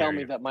didn't you How tell dare me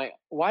you. that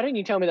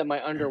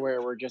my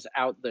underwear were just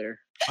out there?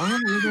 I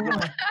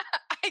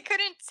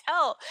couldn't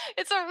tell.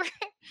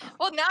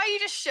 Well, now you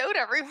just showed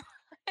everyone.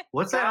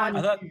 What's that on I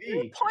your thought-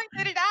 TV?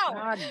 Pointed it out.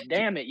 God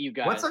damn it, you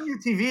guys. What's on your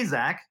TV,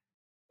 Zach?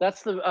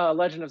 That's the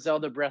Legend of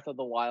Zelda Breath of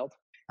the Wild.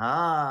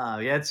 Ah,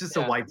 yeah, it's just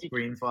a Yeah. white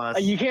screen for us.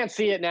 You can't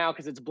see it now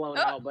because it's blown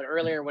Oh. out, but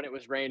earlier when it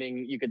was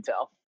raining, you could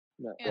tell.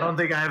 No. I don't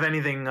think I have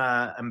anything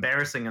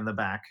embarrassing in the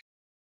back.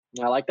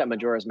 I like that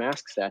Majora's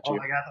Mask statue. Oh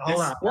my god,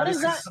 hold on. What This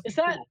is that? so Is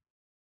that cool.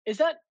 is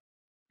that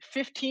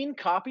 15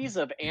 copies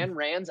of Ayn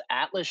Rand's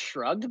Atlas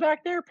Shrugged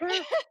back there, Per?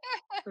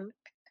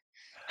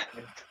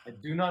 I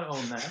do not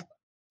own that.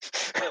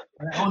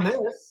 I own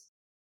this.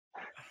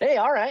 Hey,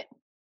 all right.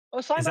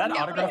 Oh, sign Is my that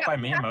name. autographed by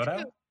we have Miyamoto?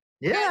 to-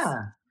 Yeah.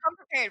 Come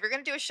prepared. We're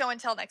gonna do a show and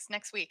tell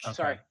next week. Okay.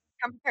 Sorry.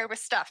 Come prepared with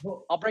stuff.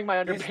 I'll bring my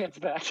underpants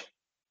back.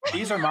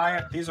 These are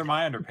my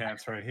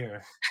underpants right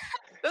here.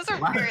 Those are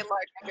Wow. very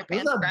large Those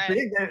underpants, are Brian.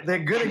 big. They're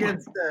good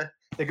against.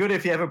 They're good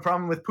if you have a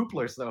problem with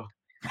pooplers, though.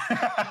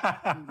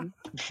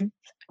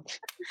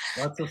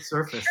 Lots of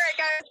surface. All right,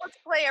 guys, let's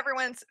play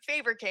everyone's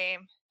favorite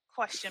game,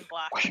 Question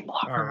Block.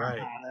 All right.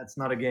 Ah, that's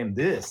not a game.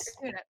 This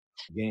That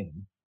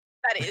game.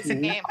 is a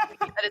game.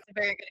 That is a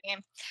very good game.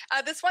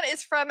 This one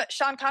is from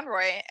Sean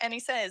Conroy, and he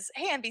says,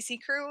 "Hey, NVC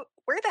crew,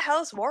 where the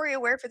hell is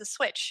WarioWare for the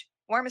Switch?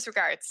 Warmest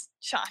regards,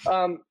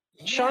 Sean.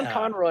 Sean Yeah.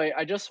 Conroy,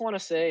 I just want to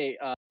say,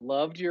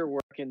 loved your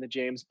work in the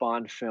James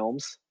Bond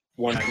films.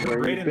 Wonder you're where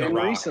great you've in The been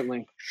Rock.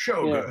 recently.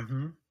 So Yeah.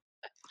 good.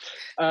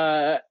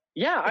 Mhm.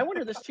 Yeah, I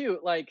wonder this too.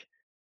 Like,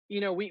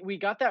 we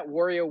got that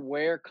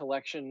WarioWare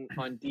collection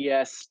on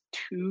DS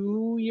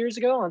 2 years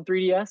ago on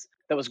 3DS.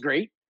 That was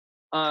great.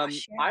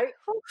 Gosh, yeah.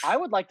 I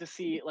would like to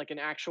see like an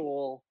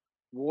actual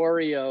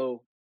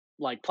Wario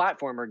like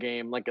platformer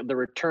game, like the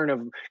return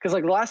of, because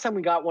like the last time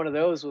we got one of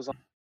those was on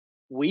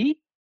Wii. Is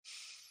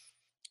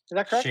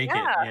that correct? Shake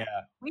Yeah. it.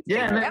 Yeah. We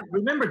Yeah, do. and then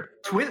remember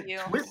you.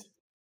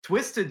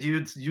 Twisted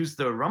used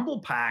the Rumble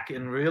Pack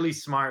in really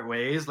smart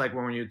ways, like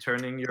when you're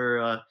turning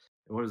your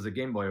what was the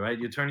Game Boy, right?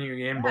 You're turning your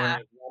Game Boy Yeah.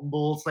 into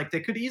rumbles. Like they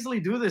could easily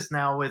do this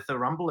now with the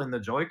Rumble and the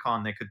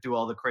Joy-Con. They could do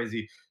all the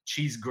crazy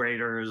cheese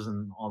graters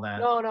and all that.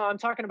 No, I'm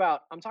talking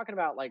about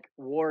like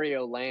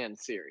Wario Land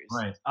series.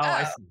 Right. Oh,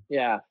 I Oh. see.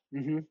 Yeah.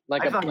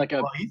 Like I a thought- like a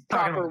well, he's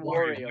talking proper about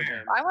Wario WarioWare.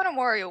 game. I want a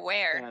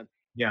WarioWare. Yeah.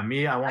 Yeah,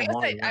 me, I I want guess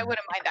WarioWare. I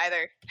wouldn't mind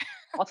either.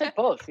 I'll take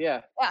both.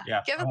 Yeah.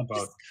 Yeah, give I us want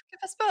both. give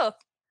us both.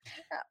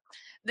 Yeah.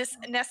 This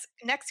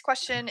next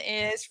question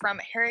is from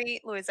Harry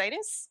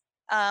Louisitis.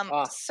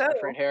 So My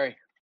friend Harry.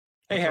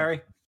 Hey,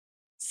 Harry.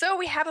 So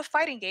we have a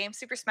fighting game,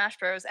 Super Smash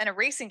Bros., and a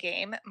racing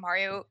game,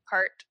 Mario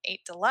Kart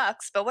 8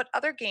 Deluxe. But what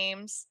other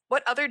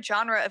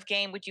genre of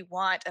game would you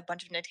want a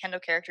bunch of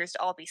Nintendo characters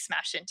to all be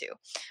smashed into?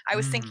 I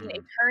was thinking a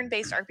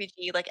turn-based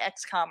RPG like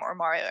XCOM or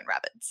Mario and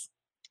Rabbids.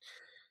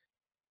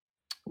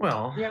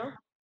 Well, Yeah. you know,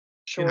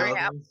 Sure.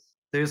 Yeah.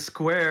 there's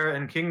Square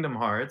and Kingdom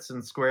Hearts,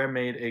 and Square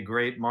made a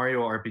great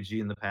Mario RPG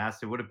in the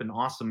past. It would have been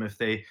awesome if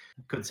they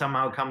could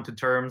somehow come to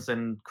terms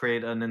and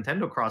create a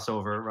Nintendo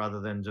crossover rather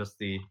than just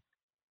the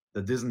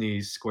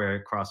Disney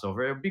Square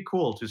crossover. It would be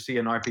cool to see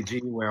an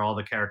RPG where all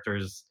the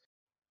characters,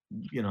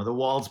 the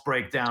walls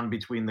break down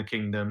between the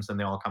kingdoms and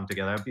they all come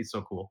together. It'd be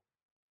so cool.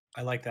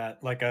 I like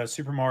that, like a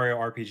Super Mario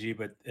RPG,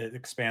 but it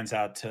expands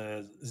out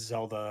to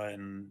Zelda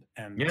and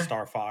Yeah.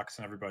 Star Fox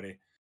and everybody.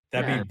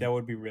 Yeah. That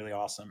would be really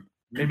awesome.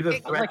 Maybe the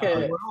It's threat like to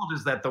the a- world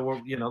is that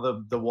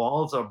the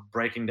walls are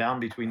breaking down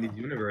between these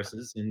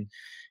universes, and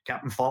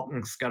Captain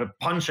Falcon's got to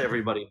punch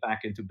everybody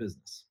back into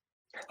business.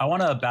 I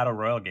want a battle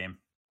royale game.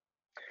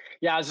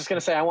 Yeah, I was just gonna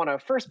say I want a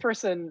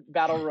first-person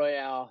battle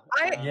royale.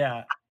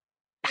 Yeah,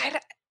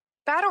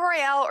 Battle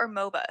Royale or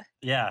MOBA?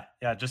 yeah.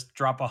 Just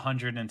drop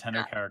 100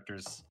 Nintendo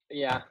characters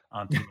Yeah.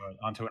 onto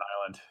an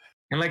island.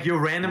 And like you're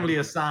randomly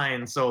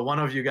assigned, so one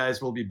of you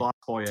guys will be boss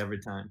boy every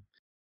time.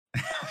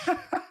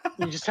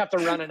 You just have to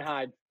run and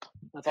hide.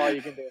 That's all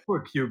you can do.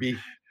 Poor QB.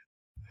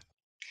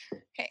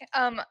 Okay.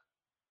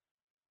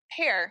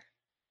 Pear,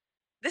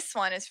 this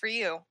one is for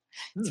you.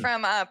 It's Hmm.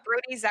 from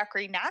Brody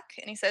Zachary Knack,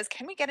 and he says,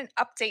 "Can we get an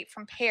update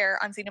from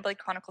Pear on Xenoblade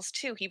Chronicles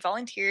 2? He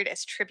volunteered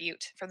as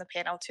tribute from the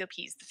panel to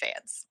appease the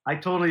fans." I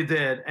totally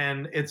did.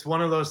 And it's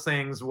one of those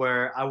things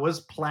where I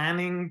was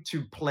planning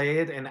to play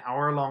it in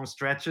hour-long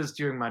stretches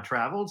during my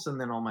travels, and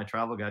then all my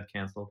travel got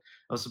canceled.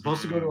 I was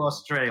supposed to go to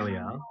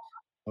Australia.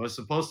 I was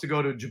supposed to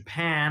go to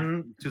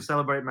Japan to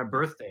celebrate my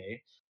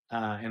birthday,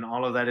 and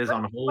all of that is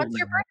on hold. What's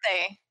your now.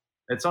 birthday?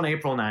 It's on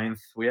April 9th.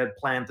 We had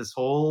planned this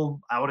whole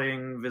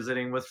outing,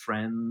 visiting with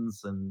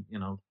friends, and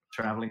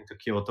traveling to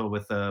Kyoto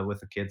with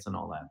the kids and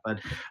all that.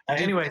 But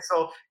anyway,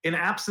 so in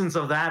absence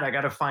of that, I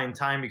got to find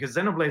time because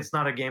Xenoblade's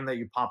not a game that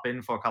you pop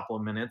in for a couple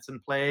of minutes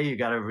and play. You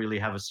got to really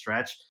have a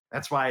stretch.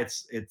 That's why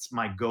it's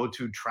my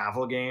go-to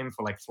travel game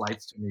for like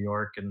flights to New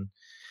York and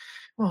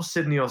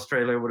Sydney,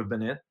 Australia would have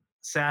been it.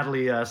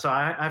 Sadly, so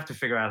I have to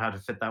figure out how to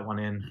fit that one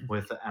in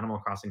with Animal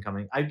Crossing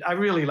coming. I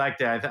really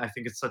liked it. I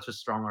think it's such a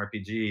strong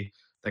RPG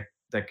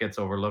that gets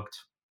overlooked.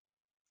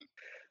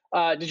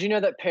 Did you know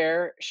that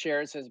Pear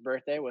shares his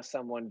birthday with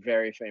someone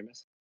very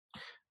famous?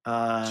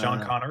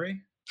 Sean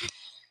Connery.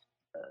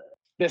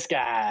 This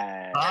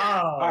guy. Oh,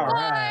 All What?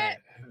 right.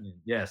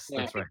 yes, Yeah.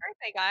 that's Happy right.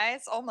 birthday,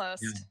 guys.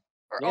 Almost. Yeah.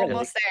 We're Yeah.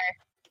 almost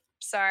there.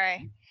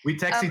 Sorry. We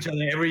text each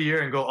other every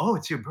year and go, "Oh,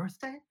 it's your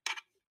birthday."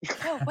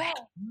 No way.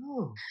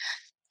 Oh,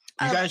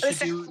 You guys this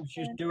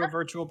should do a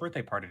virtual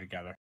birthday party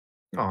together.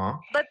 aw.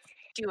 Let's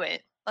do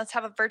it. Let's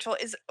have a virtual.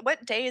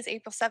 What day is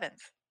April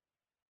 7th?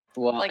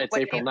 Well, Like, it's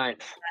what April day?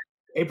 9th.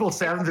 April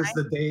 7th is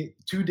the day,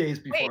 2 days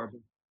before.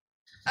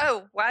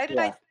 Oh, why did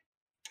Yeah.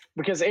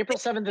 Because April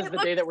 7th is It the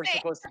day looks that we're the same.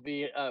 supposed to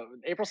be.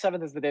 April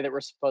 7th is the day that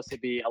we're supposed to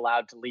be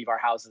allowed to leave our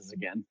houses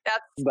again.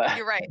 That's But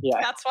you're right.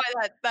 yeah. That's why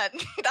that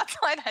that's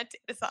why that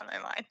date is on my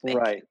mind. Thank you.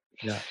 right.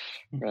 Yeah.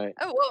 Right.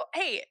 Oh well,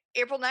 hey,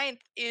 April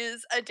 9th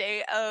is a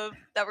day of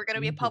that we're going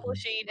to be Mhm.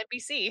 publishing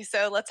NVC.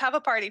 So let's have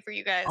a party for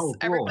you guys. Oh, cool.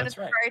 Everyone That's is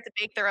right. required to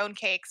bake their own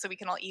cake so we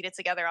can all eat it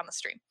together on the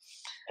stream.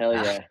 Hell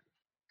yeah.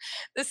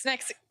 This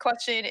next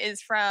question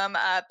is from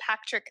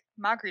Patrick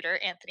Magruder,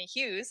 Anthony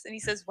Hughes, and he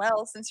says,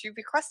 "Well, since you've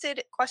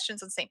requested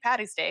questions on St.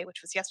 Patty's Day,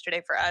 which was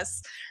yesterday for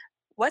us,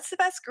 what's the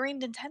best green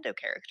Nintendo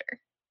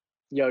character?"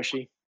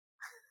 Yoshi.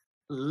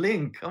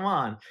 Link, come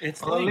on.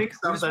 It's Well, Link. Link Who's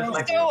sometimes wrong?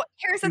 like- So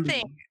here's the Mm.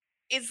 thing: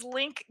 is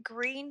Link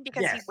green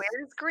because Yes. he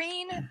wears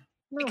green? No,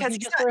 Because he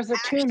he's just not wears a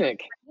actually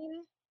tunic.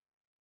 green?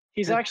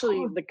 He's Yeah.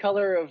 actually the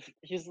color of,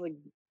 he's like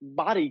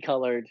body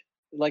colored,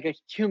 like a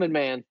human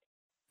man.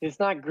 It's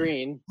not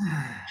green.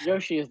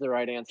 Yoshi is the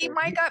right answer. See,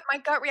 my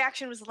gut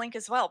reaction was Link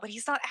as well, but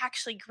he's not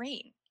actually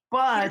green.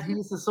 But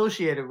he's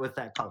associated with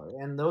that color,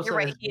 and those You're are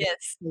right, he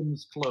is.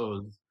 his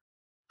clothes.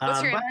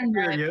 What's your But answer,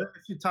 Brian? if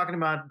you're talking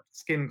about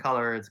skin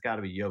color, it's got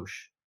to be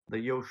Yosh. The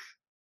Yosh.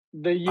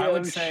 I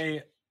would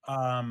say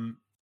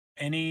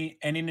any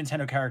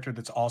Nintendo character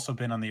that's also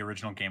been on the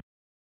original game.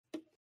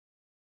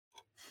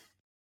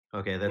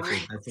 Okay,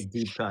 that's a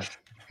deep cut.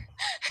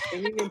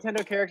 Any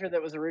Nintendo character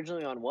that was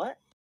originally on what?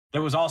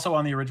 That was also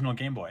on the original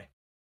Game Boy.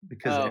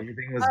 Because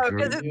everything was green.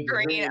 Because it's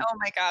green. Oh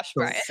my gosh,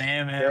 Brian.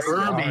 Samus,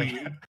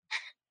 Kirby.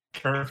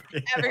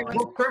 Kirby.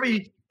 Well,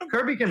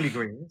 Kirby can be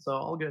green, so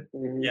all good.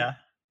 Yeah.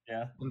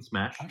 In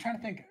Smash. I'm trying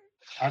to think.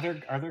 Are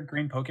there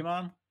green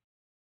Pokemon?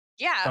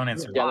 Yeah. Don't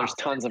answer. Yeah, there's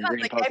tons of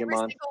green Pokemon. Every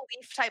single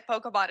leaf type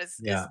Pokemon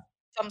is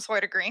some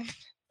sort of green.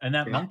 And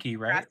that monkey,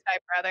 right? Grass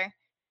type, rather.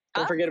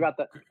 Don't forget about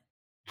the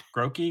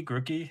Grookey.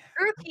 Grookey.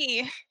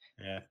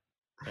 Yeah.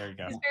 There you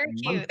go. He's very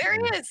cute. There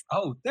he is.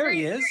 Oh, there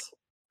he is.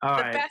 All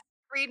the right. best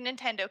green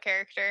Nintendo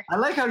character. I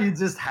like how you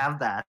just have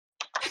that.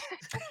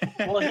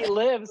 Well, he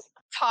lives.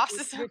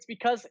 Tosses him.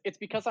 It's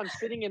because I'm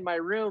sitting in my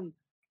room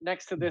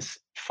next to this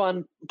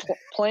fun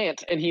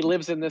plant, and he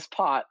lives in this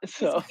pot.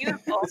 So It's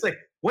beautiful. It's like,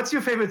 what's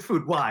your favorite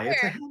food? Why?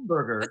 It's a Here.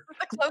 hamburger. This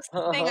is the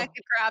closest thing I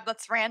could grab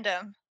that's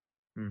random.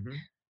 Mm-hmm.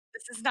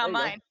 This is not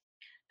There you go. mine,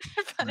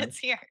 but it's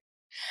here.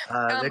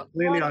 There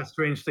clearly are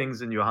strange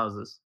things in your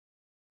houses.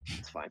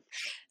 it's fine.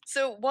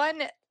 So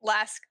one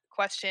last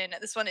question.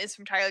 This one is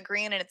from Tyler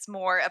Green, and it's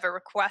more of a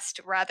request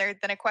rather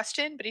than a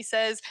question. But he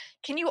says,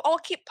 "Can you all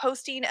keep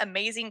posting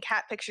amazing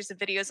cat pictures and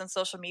videos on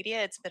social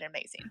media? It's been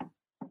amazing.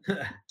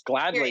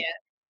 Gladly. Period.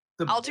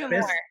 I'll do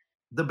more."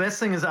 The best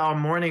thing is our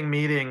morning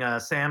meeting.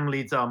 Sam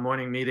leads our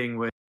morning meeting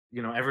with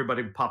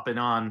everybody popping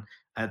on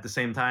at the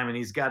same time, and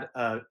he's got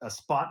a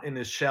spot in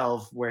his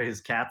shelf where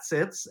his cat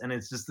sits, and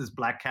it's just this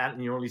black cat,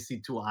 and you only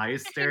see two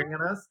eyes staring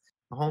at us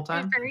the whole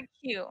time. It's very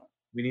cute.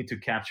 We need to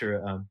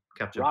capture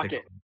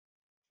Rocket.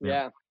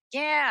 Yeah.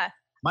 Yeah.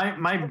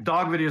 My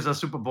dog videos are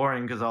super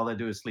boring because all they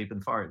do is sleep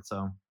and fart.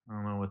 So I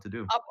don't know what to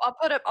do.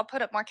 I'll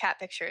put up more cat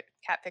pictures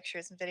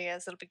and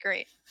videos. It'll be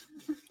great.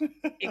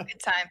 Be a good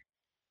time.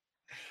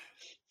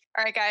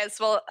 All right, guys.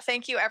 Well,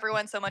 thank you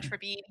everyone so much for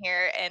being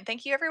here, and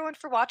thank you everyone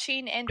for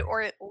watching and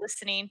or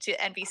listening to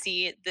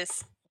NVC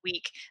this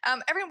week.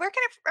 Everyone, where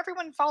can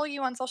everyone follow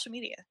you on social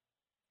media?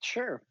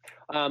 Sure.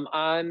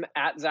 I'm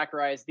at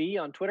Zacharias D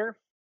on Twitter.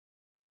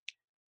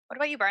 What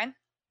about you, Brian?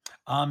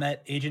 I'm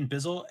at Agent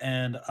Bizzle,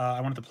 and I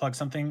wanted to plug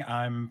something.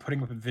 I'm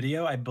putting up a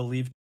video, I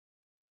believe,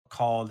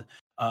 called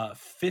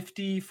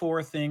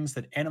 54 Things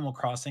That Animal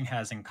Crossing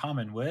Has in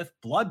Common with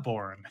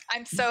Bloodborne.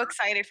 I'm so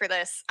excited for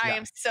this. I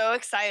am so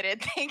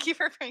excited. Thank you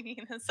for bringing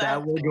this That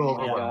up. will go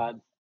over Oh well.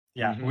 God.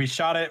 Yeah, we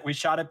shot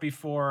it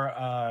before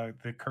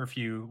the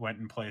curfew went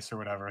in place or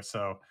whatever.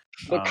 So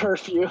The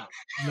curfew.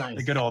 Nice.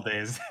 the good old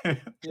days. Yeah.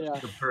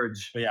 The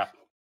purge. But yeah,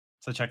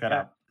 so check that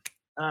out.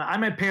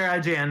 I'm at Peer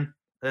IGN.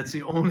 That's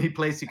the only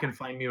place you can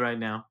find me right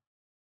now.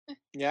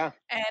 Yeah.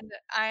 And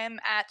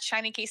I'm at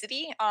Shiny Casey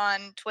D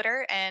on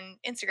Twitter and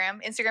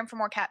Instagram. Instagram for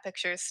more cat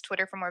pictures,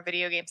 Twitter for more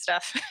video game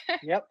stuff.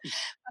 Yep.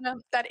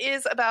 That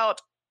is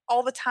about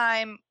all the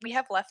time we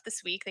have left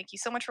this week. Thank you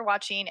so much for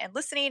watching and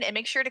listening. And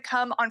make sure to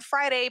come on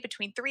Friday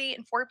between 3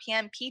 and 4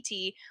 p.m.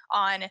 PT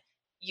on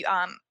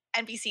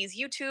NBC's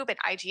YouTube and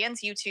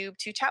IGN's YouTube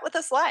to chat with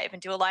us live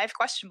and do a live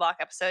question block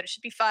episode. It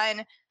should be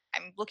fun.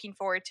 I'm looking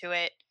forward to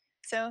it.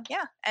 So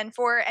yeah, and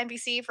for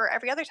NBC for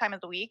every other time of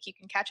the week, you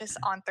can catch us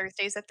on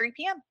Thursdays at 3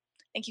 p.m.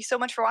 Thank you so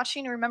much for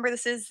watching. Remember,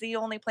 this is the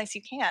only place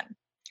you can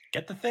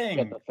Get the thing.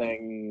 Get the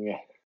thing.